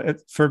both. So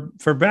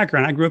for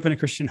background, I grew up in a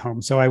Christian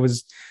home. So I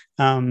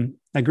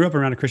grew up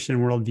around a Christian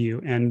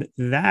worldview, and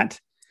that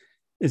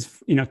is,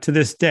 to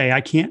this day,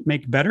 I can't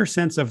make better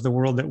sense of the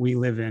world that we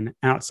live in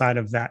outside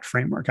of that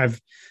framework.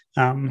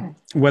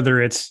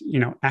 Whether it's,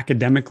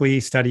 academically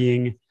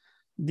studying,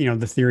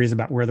 the theories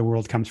about where the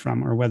world comes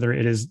from, or whether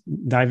it is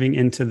diving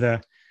into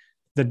the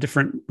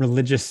different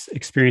religious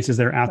experiences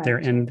that are out there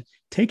and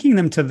taking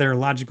them to their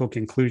logical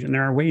conclusion.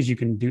 There are ways you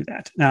can do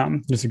that.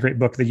 There's a great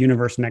book, The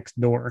Universe Next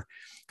Door,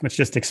 which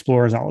just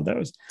explores all of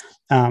those.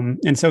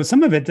 And so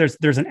some of it,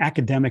 there's an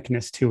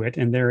academicness to it.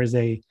 And there is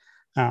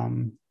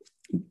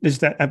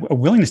there's a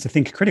willingness to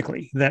think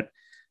critically that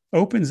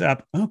opens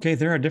up, okay,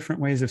 there are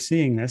different ways of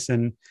seeing this.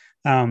 And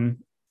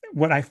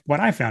what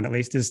I found, at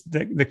least, is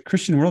that the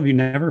Christian worldview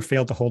never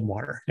failed to hold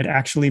water. It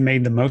actually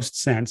made the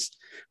most sense,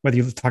 whether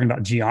you're talking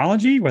about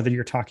geology, whether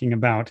you're talking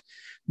about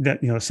that,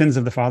 sins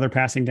of the father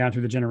passing down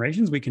through the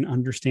generations, we can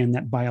understand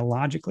that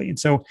biologically. And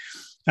so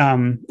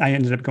I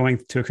ended up going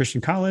to a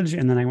Christian college,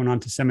 and then I went on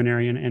to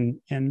seminary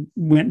and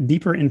went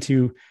deeper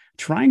into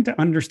trying to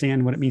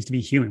understand what it means to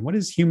be human. What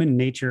is human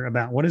nature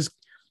about? What is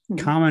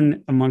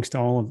common amongst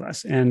all of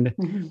us? And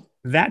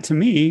that to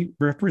me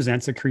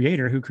represents a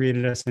creator who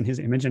created us in his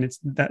image. And it's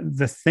that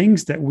the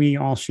things that we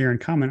all share in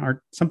common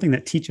are something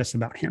that teach us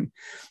about him.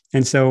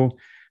 And so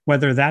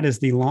whether that is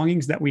the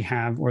longings that we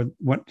have, or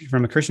what,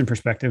 from a Christian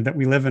perspective, that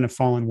we live in a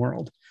fallen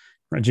world,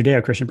 or a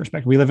Judeo-Christian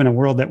perspective, we live in a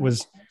world that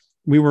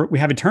we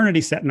have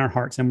eternity set in our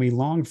hearts, and we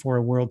long for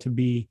a world to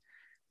be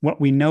what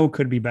we know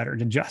could be better,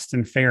 to just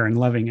and fair and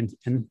loving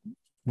and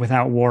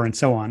without war and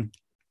so on.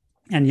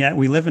 And yet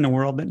we live in a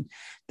world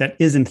that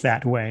isn't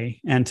that way.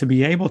 And to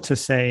be able to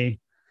say,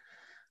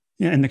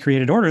 in the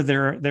created order,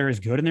 there is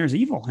good and there's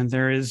evil, and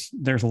there's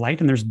light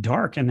and there's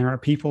dark, and there are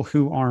people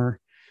who are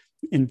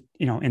in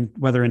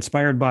whether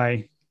inspired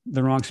by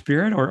the wrong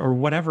spirit or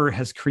whatever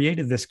has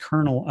created this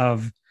kernel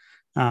of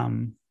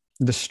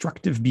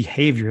destructive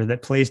behavior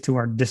that plays to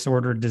our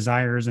disordered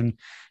desires and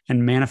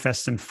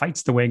manifests and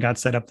fights the way God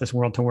set up this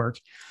world to work.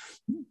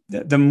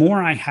 The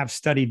more I have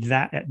studied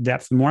that at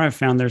depth, the more I've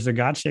found there's a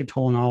God-shaped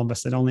hole in all of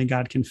us that only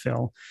God can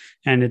fill.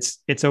 And it's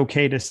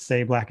okay to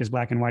say black is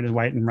black and white is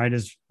white and right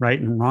is right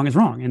and wrong is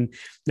wrong, and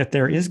that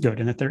there is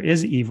good and that there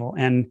is evil.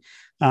 And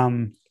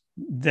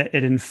that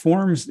it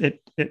informs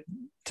it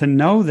to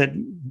know that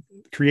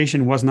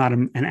creation was not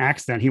an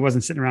accident. He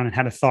wasn't sitting around and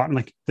had a thought and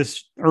like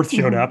this earth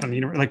showed up,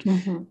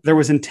 and there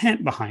was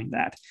intent behind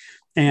that.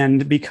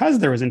 And because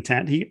there was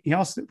intent, he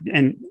also,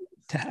 and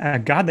a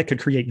God that could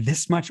create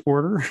this much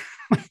order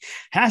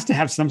has to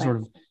have some sort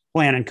of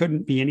plan and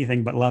couldn't be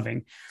anything but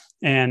loving,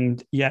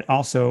 and yet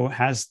also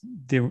has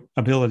the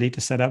ability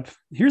to set up,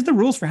 here's the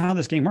rules for how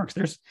this game works.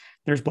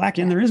 There's black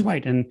and there is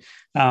white. And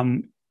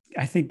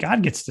I think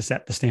God gets to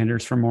set the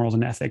standards for morals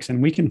and ethics,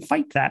 and we can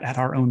fight that at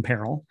our own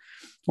peril,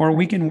 or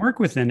we can work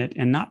within it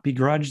and not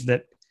begrudge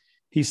that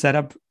he set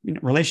up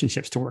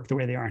relationships to work the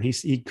way they are. And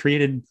he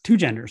created 2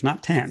 genders,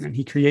 not 10. And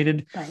he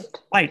created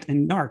light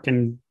and dark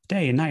and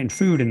day and night and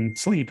food and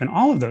sleep and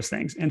all of those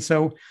things. And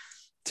so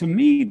to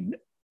me,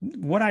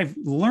 what I've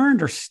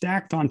learned or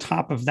stacked on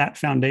top of that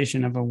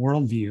foundation of a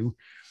worldview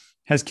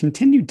has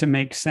continued to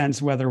make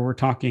sense, whether we're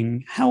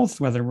talking health,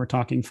 whether we're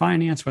talking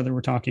finance, whether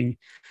we're talking,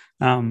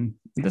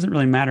 it doesn't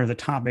really matter the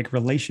topic.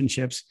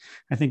 Relationships,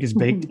 I think, is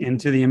baked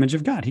into the image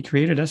of God. He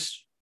created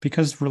us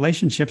because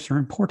relationships are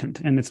important,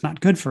 and it's not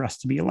good for us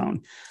to be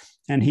alone.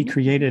 And he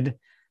created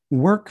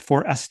work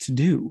for us to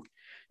do.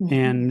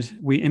 And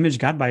we image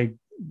God by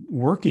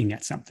working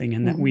at something,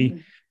 and that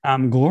we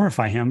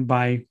glorify him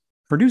by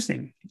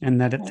producing, and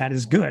that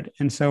is good.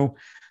 And so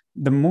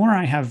the more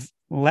I have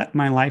let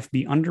my life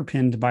be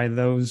underpinned by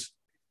those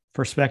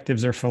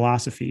perspectives or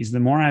philosophies, the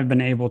more I've been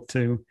able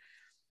to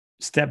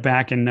step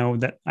back and know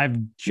that I've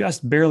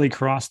just barely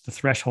crossed the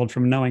threshold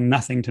from knowing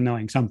nothing to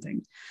knowing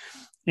something,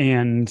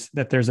 and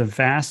that there's a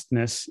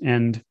vastness.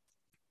 And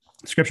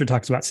Scripture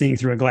talks about seeing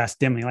through a glass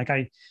dimly. Like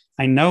I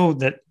know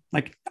that,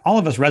 like, all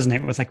of us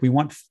resonate with, like, we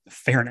want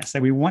fairness,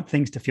 that we want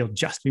things to feel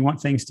just. We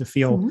want things to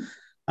feel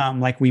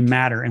like we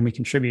matter and we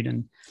contribute.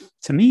 And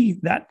to me,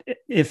 that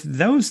if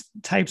those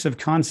types of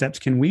concepts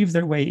can weave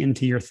their way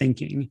into your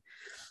thinking,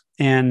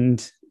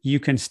 and you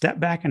can step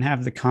back and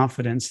have the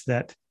confidence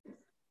that,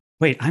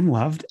 wait, I'm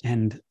loved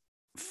and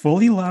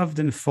fully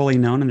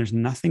known, and there's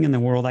nothing in the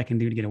world I can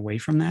do to get away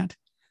from that,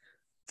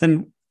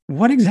 then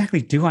what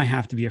exactly do I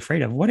have to be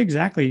afraid of? What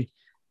exactly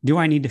do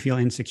I need to feel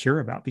insecure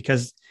about?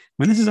 Because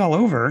when this is all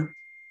over,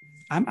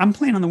 I'm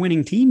playing on the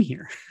winning team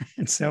here.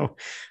 And so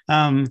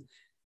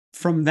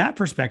from that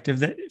perspective,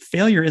 that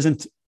failure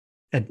isn't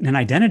an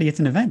identity, it's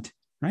an event,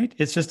 right?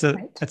 It's just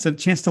it's a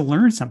chance to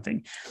learn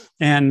something.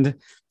 And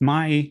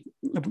my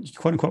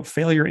quote unquote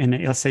failure in,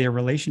 let's say, a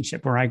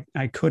relationship where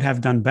I could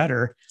have done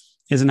better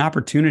is an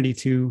opportunity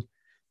to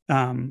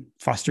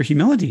foster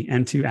humility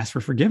and to ask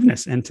for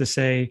forgiveness and to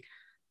say,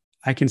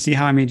 I can see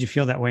how I made you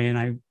feel that way,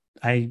 and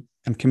I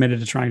am committed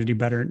to trying to do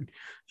better.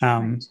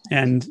 And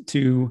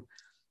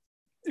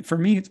for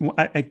me,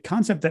 a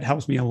concept that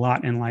helps me a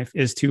lot in life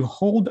is to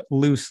hold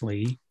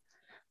loosely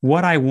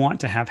what I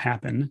want to have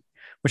happen,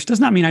 which does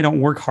not mean I don't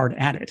work hard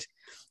at it,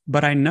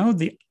 but I know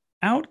the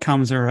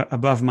outcomes are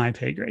above my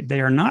pay grade.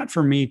 They are not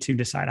for me to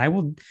decide. I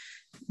will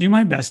do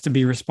my best to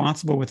be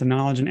responsible with the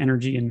knowledge and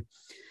energy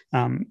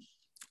and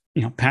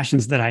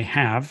passions that I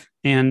have,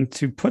 and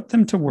to put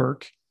them to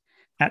work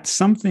at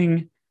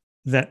something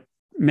that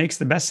makes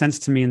the best sense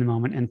to me in the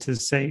moment, and to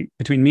say,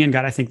 between me and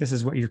God, I think this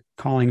is what you're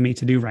calling me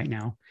to do right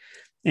now.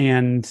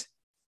 And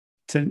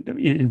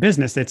in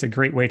business, it's a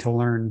great way to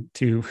learn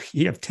you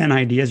have 10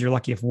 ideas. You're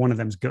lucky if one of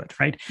them's good,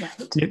 right?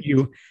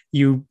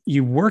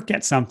 You work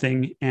at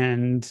something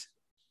and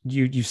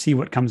you see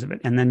what comes of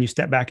it. And then you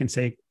step back and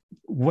say,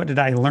 what did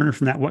I learn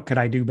from that? What could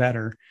I do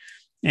better?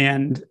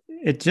 And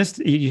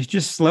you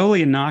just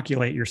slowly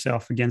inoculate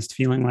yourself against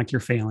feeling like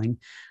you're failing,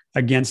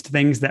 against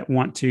things that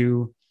want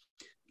to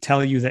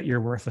tell you that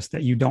you're worthless,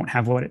 that you don't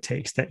have what it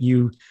takes, that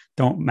you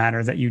don't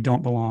matter, that you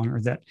don't belong,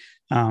 or that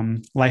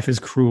life is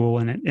cruel.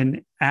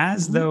 And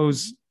as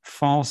those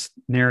false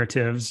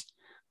narratives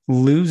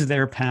lose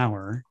their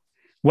power,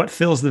 what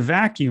fills the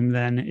vacuum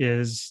then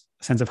is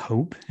a sense of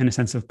hope and a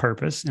sense of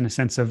purpose and a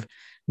sense of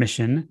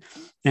mission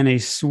and a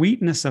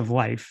sweetness of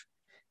life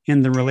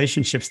in the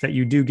relationships that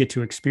you do get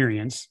to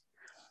experience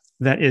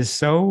that is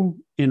so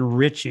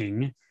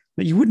enriching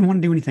that you wouldn't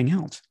want to do anything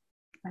else.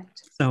 Right.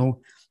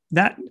 So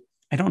that,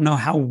 I don't know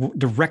how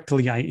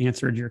directly I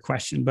answered your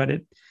question, but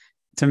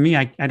to me,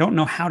 I don't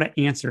know how to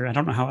answer. I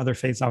don't know how other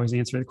faiths always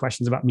answer the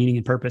questions about meaning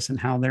and purpose and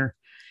how they're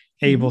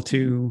able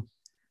to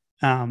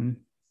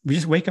we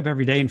just wake up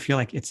every day and feel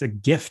like it's a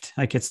gift,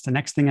 like it's the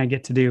next thing I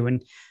get to do.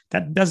 And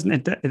that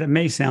doesn't, it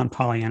may sound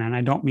Pollyanna, and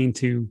I don't mean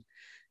to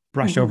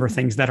brush over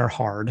things that are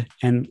hard.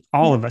 And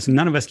all of us,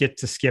 none of us get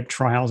to skip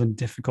trials and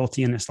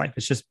difficulty in this life.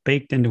 It's just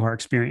baked into our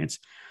experience.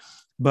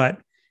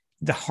 But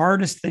the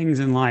hardest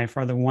things in life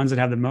are the ones that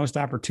have the most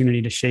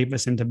opportunity to shape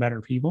us into better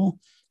people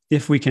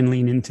if we can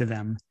lean into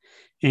them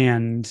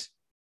and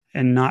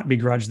not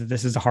begrudge that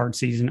this is a hard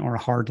season or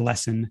a hard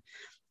lesson,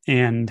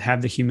 and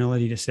have the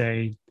humility to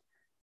say,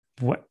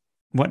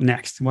 what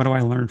next? What do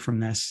I learn from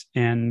this?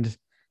 And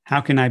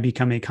how can I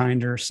become a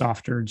kinder,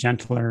 softer,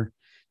 gentler,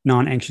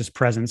 non-anxious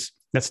presence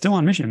that's still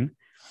on mission?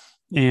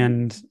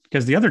 And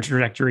because the other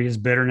trajectory is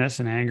bitterness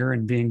and anger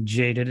and being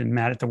jaded and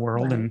mad at the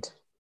world, and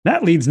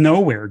that leads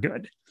nowhere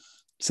good.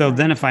 So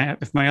then if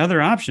my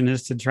other option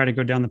is to try to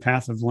go down the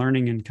path of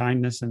learning and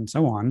kindness and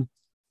so on,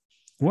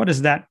 what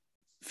does that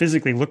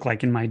physically look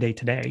like in my day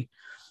to day?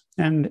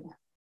 And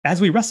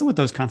as we wrestle with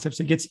those concepts,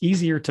 it gets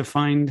easier to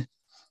find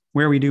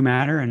where we do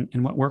matter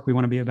and what work we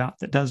want to be about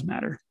that does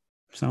matter.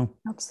 So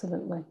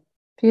absolutely.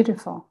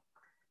 Beautiful.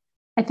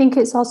 I think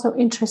it's also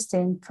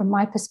interesting from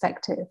my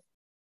perspective,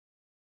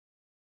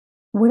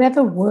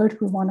 whatever word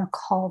we want to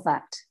call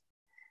that.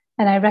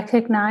 And I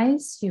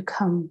recognize you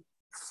come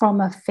from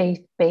a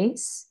faith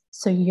base,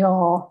 so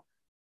your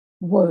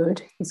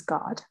word is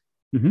God.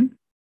 Mm-hmm.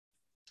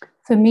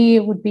 For me,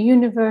 it would be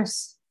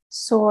universe,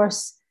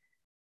 source,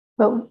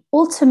 but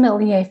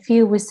ultimately I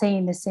feel we're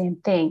saying the same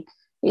thing.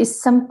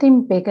 It's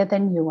something bigger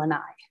than you and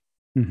I.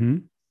 Mm-hmm.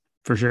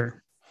 For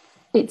sure.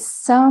 It's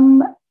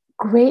some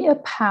greater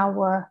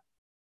power,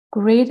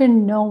 greater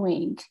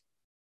knowing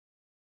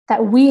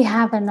that we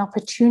have an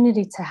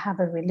opportunity to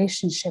have a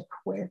relationship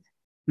with.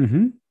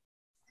 Mm-hmm.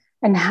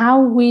 And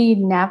how we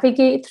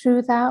navigate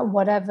through that,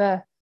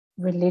 whatever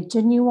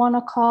religion you want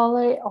to call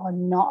it or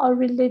not a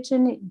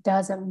religion, it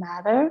doesn't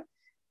matter.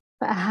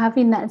 But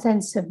having that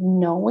sense of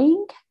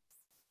knowing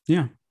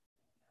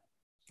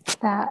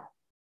that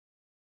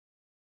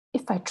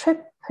if I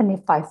trip and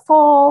if I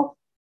fall,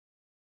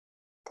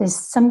 there's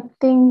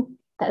something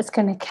that's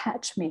going to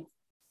catch me.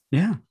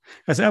 Yeah.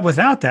 Because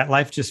without that,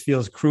 life just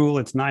feels cruel.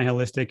 It's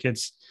nihilistic.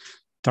 It's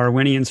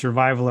Darwinian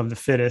survival of the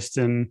fittest.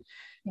 And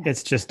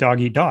it's just dog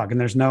eat dog. And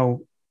there's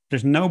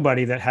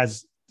nobody that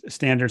has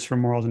standards for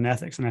morals and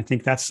ethics. And I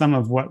think that's some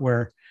of what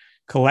we're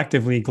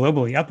collectively,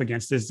 globally up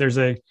against is there's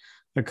a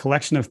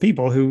collection of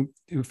people who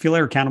feel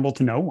they're accountable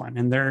to no one.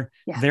 And they're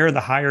the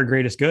higher,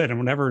 greatest good. And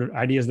whatever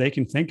ideas they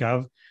can think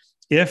of,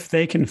 if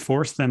they can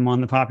force them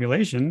on the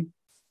population,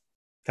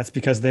 that's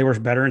because they were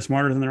better and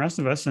smarter than the rest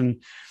of us.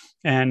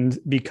 And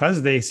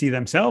because they see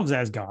themselves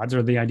as gods,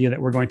 or the idea that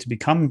we're going to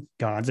become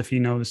gods, if you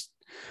know this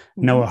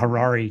Noah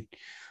Harari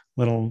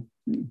little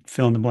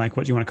fill in the blank,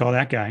 what you want to call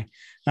that guy,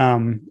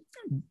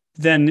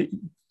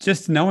 then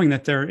just knowing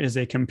that there is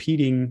a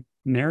competing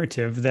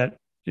narrative that,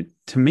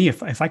 to me,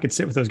 if I could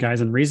sit with those guys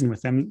and reason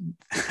with them,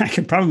 I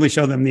could probably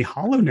show them the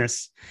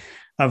hollowness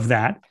of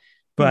that.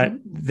 But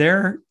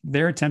they're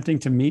attempting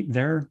to meet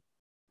their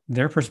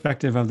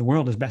perspective of the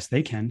world as best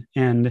they can,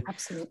 and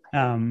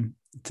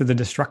to the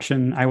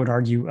destruction, I would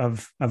argue,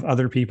 of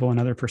other people and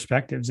other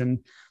perspectives. And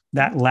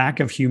that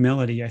lack of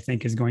humility, I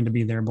think, is going to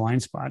be their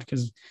blind spot.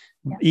 Because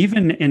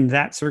even in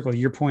that circle,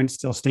 your point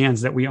still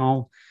stands that we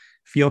all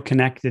feel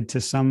connected to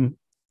some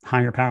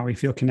higher power. We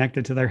feel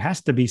connected to, there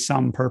has to be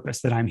some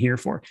purpose that I'm here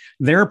for.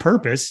 Their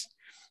purpose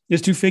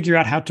is to figure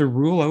out how to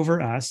rule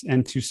over us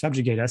and to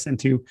subjugate us and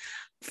to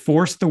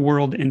force the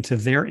world into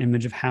their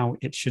image of how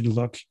it should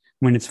look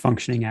when it's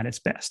functioning at its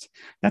best.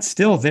 That's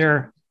still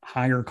their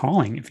higher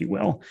calling, if you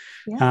will.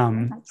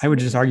 I would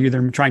just argue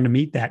they're trying to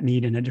meet that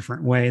need in a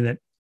different way that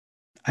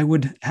I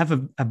would have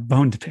a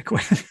bone to pick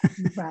with.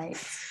 Right.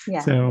 Yeah.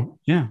 So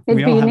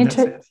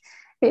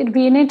it'd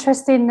be an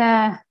interesting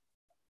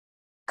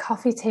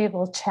coffee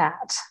table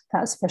chat.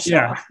 That's for sure.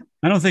 Yeah.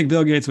 I don't think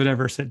Bill Gates would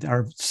ever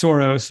or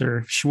Soros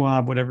or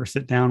Schwab would ever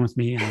sit down with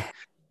me and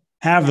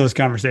have those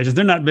conversations.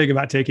 They're not big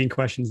about taking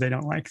questions they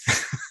don't like.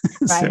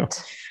 Right.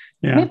 So,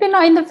 maybe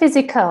not in the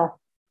physical,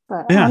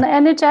 but on the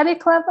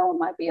energetic level, it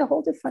might be a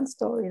whole different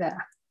story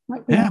there.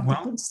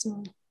 Different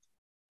story.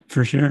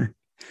 For sure.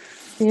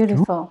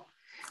 Beautiful. Cool.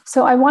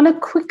 So I want to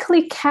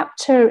quickly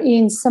capture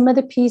in some of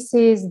the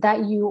pieces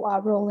that you are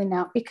rolling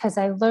out, because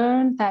I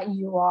learned that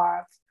you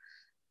are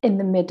in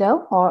the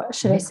middle, or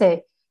should I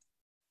say,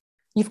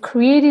 you've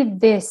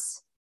created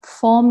this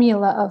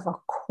formula of a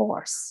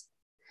course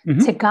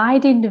to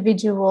guide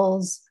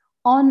individuals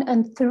on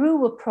and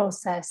through a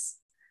process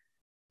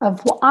of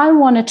what I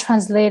want to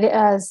translate it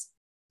as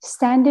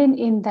standing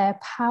in their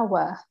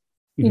power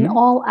in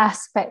all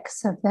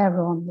aspects of their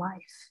own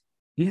life.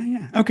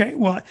 Yeah. Okay.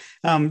 Well,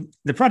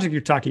 the project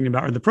you're talking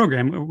about, or the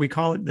program, we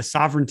call it the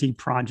Sovereignty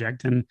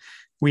Project. And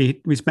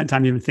we spent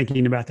time even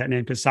thinking about that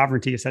name because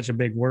sovereignty is such a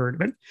big word,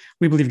 but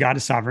we believe God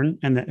is sovereign.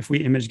 And that if we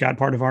image God,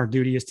 part of our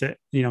duty is to,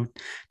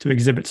 to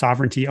exhibit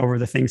sovereignty over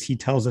the things he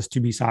tells us to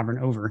be sovereign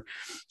over.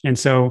 And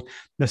so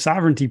the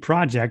Sovereignty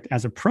Project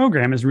as a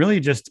program is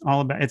really just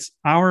all about, it's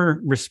our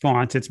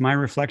response. It's my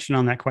reflection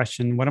on that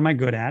question. What am I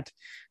good at?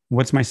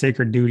 What's my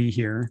sacred duty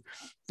here?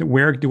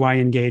 Where do I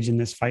engage in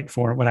this fight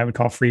for what I would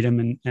call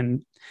freedom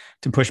and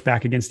to push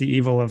back against the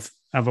evil of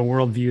a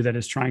worldview that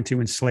is trying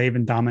to enslave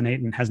and dominate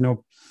and has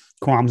no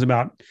qualms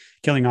about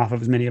killing off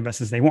of as many of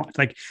us as they want.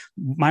 Like,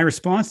 my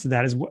response to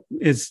that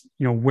is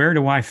where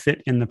do I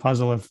fit in the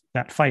puzzle of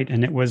that fight?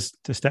 And it was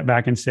to step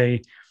back and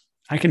say,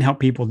 I can help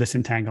people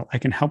disentangle. I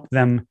can help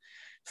them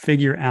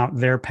figure out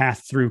their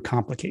path through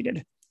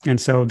complicated. And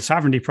so the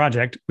Sovereignty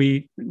Project,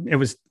 it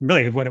was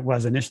really what it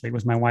was initially,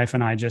 was my wife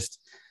and I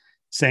just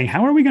saying,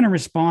 how are we going to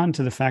respond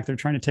to the fact they're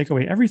trying to take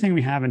away everything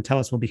we have and tell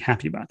us we'll be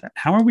happy about that?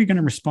 How are we going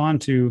to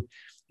respond to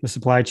the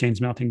supply chains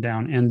melting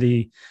down and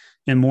the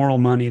immoral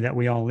money that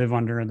we all live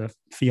under, the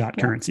fiat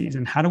currencies?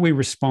 And how do we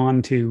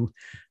respond to,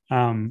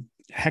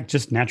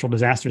 just natural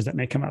disasters that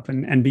may come up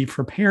and be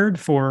prepared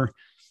for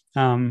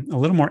a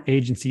little more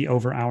agency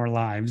over our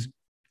lives?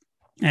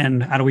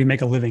 And how do we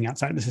make a living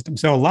outside of the system?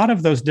 So a lot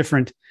of those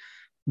different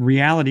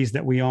realities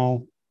that we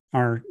all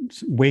are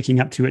waking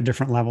up to at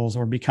different levels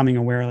or becoming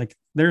aware, like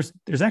there's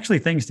actually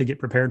things to get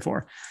prepared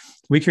for.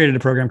 We created a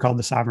program called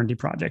the Sovereignty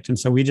Project. And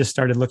so we just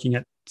started looking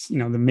at,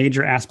 the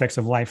major aspects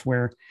of life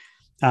where,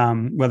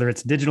 whether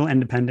it's digital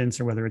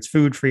independence or whether it's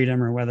food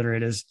freedom or whether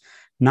it is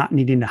not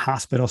needing a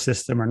hospital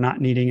system or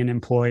not needing an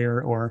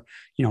employer or,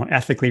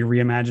 ethically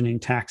reimagining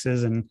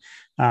taxes and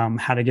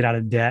how to get out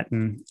of debt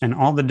and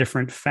all the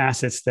different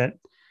facets that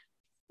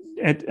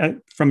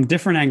from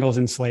different angles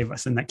enslave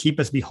us and that keep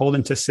us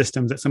beholden to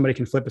systems that somebody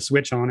can flip a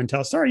switch on and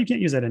tell us, sorry, you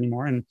can't use that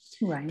anymore. And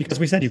because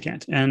we said you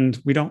can't,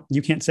 and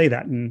you can't say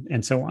that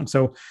and so on.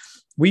 So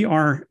we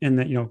are in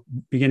the,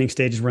 beginning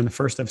stages. We're in the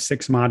first of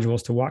 6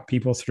 modules to walk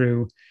people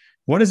through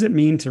what does it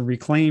mean to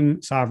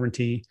reclaim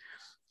sovereignty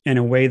in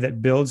a way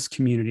that builds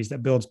communities,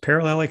 that builds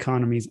parallel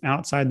economies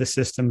outside the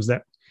systems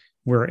that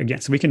we're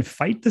against. So we can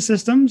fight the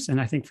systems.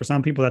 And I think for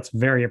some people that's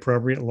very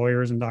appropriate,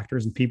 lawyers and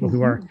doctors and people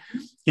who are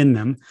in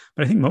them.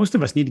 But I think most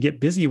of us need to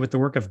get busy with the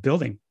work of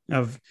building,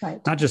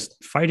 not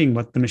just fighting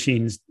what the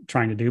machine's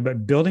trying to do,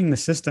 but building the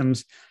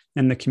systems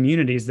and the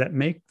communities that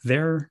make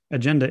their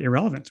agenda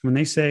irrelevant. When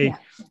they say,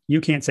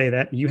 you can't say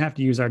that, you have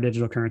to use our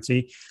digital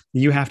currency,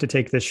 you have to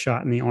take this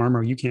shot in the arm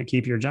or you can't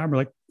keep your job. We're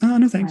like, oh,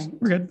 no, thanks.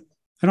 We're good.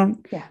 I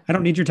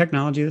don't need your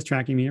technology that's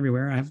tracking me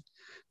everywhere. I have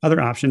other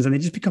options, and they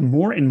just become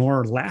more and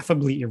more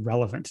laughably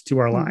irrelevant to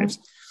our lives.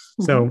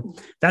 So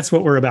that's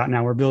what we're about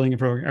now. We're building a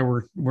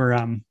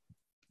program.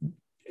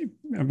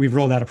 We've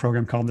rolled out a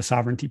program called the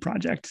Sovereignty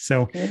Project.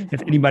 So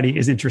if anybody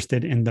is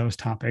interested in those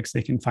topics,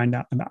 they can find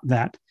out about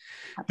that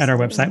at our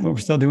website. But we're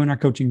still doing our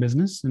coaching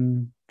business,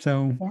 and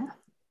so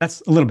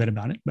that's a little bit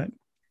about it. But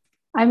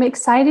I'm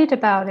excited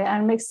about it.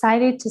 I'm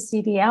excited to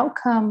see the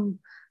outcome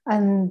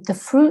and the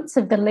fruits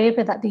of the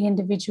labor that the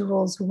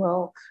individuals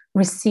will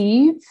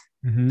receive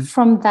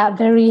from that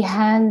very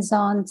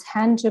hands-on,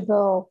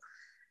 tangible,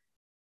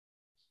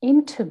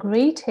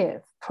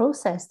 integrative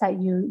process that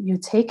you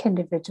take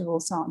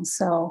individuals on.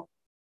 So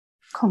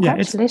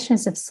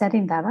congratulations of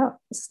setting that up.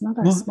 It's not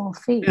a small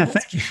feat. Yeah,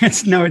 thank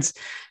you.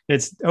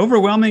 It's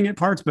overwhelming at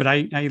parts, but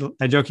I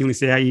jokingly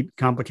say I eat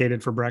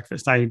complicated for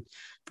breakfast. I,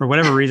 for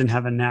whatever reason,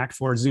 have a knack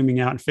for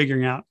zooming out and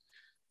figuring out,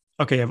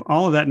 okay, of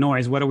all of that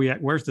noise,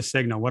 where's the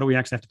signal? What do we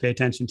actually have to pay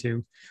attention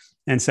to?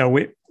 And so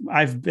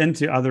I've been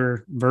to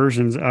other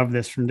versions of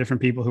this from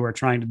different people who are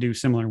trying to do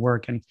similar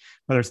work, and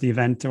whether it's the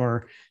event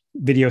or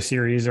video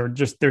series or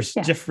just there's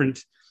different.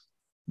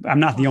 I'm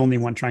not the only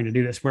one trying to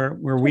do this. Where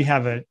we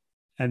have a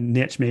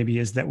niche maybe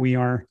is that we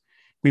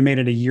made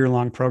it a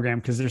year-long program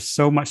because there's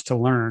so much to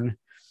learn,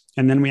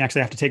 and then we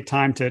actually have to take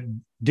time to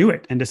do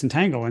it and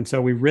disentangle. And so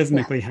we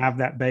rhythmically have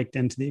that baked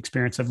into the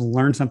experience of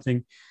learn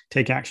something,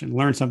 take action,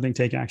 learn something,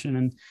 take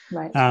action,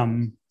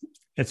 and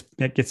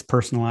it gets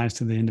personalized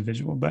to the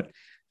individual. But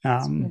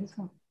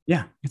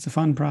it's a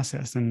fun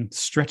process and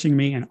stretching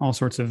me in all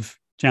sorts of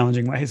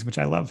challenging ways, which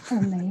I love.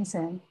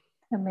 Amazing.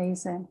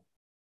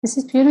 This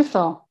is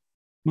beautiful.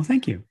 Well,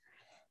 thank you.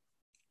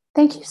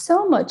 Thank you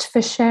so much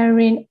for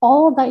sharing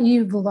all that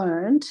you've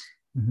learned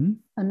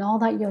and all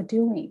that you're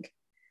doing.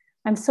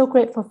 I'm so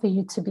grateful for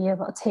you to be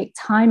able to take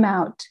time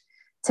out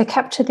to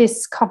capture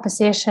this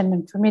conversation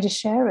and for me to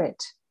share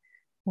it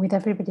with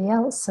everybody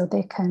else so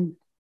they can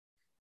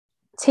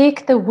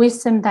take the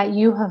wisdom that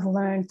you have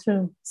learned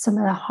through some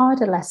of the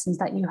harder lessons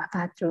that you have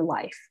had through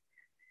life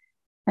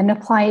and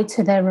apply it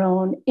to their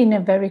own in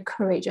a very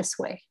courageous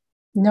way,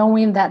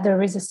 knowing that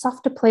there is a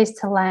softer place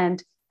to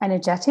land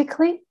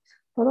energetically,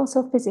 but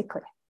also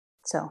physically.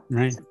 So,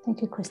 right.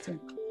 Thank you, Christian.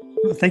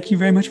 Well, thank you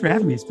very much for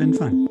having me. It's been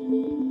fun.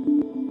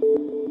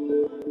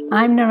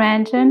 I'm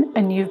Naranjan,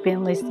 and you've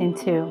been listening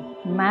to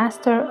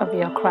Master of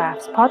Your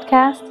Crafts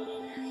podcast.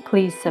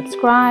 Please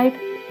subscribe,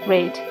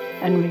 rate,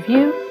 and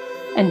review,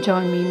 and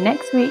join me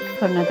next week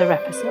for another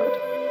episode.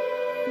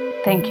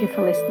 Thank you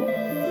for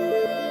listening.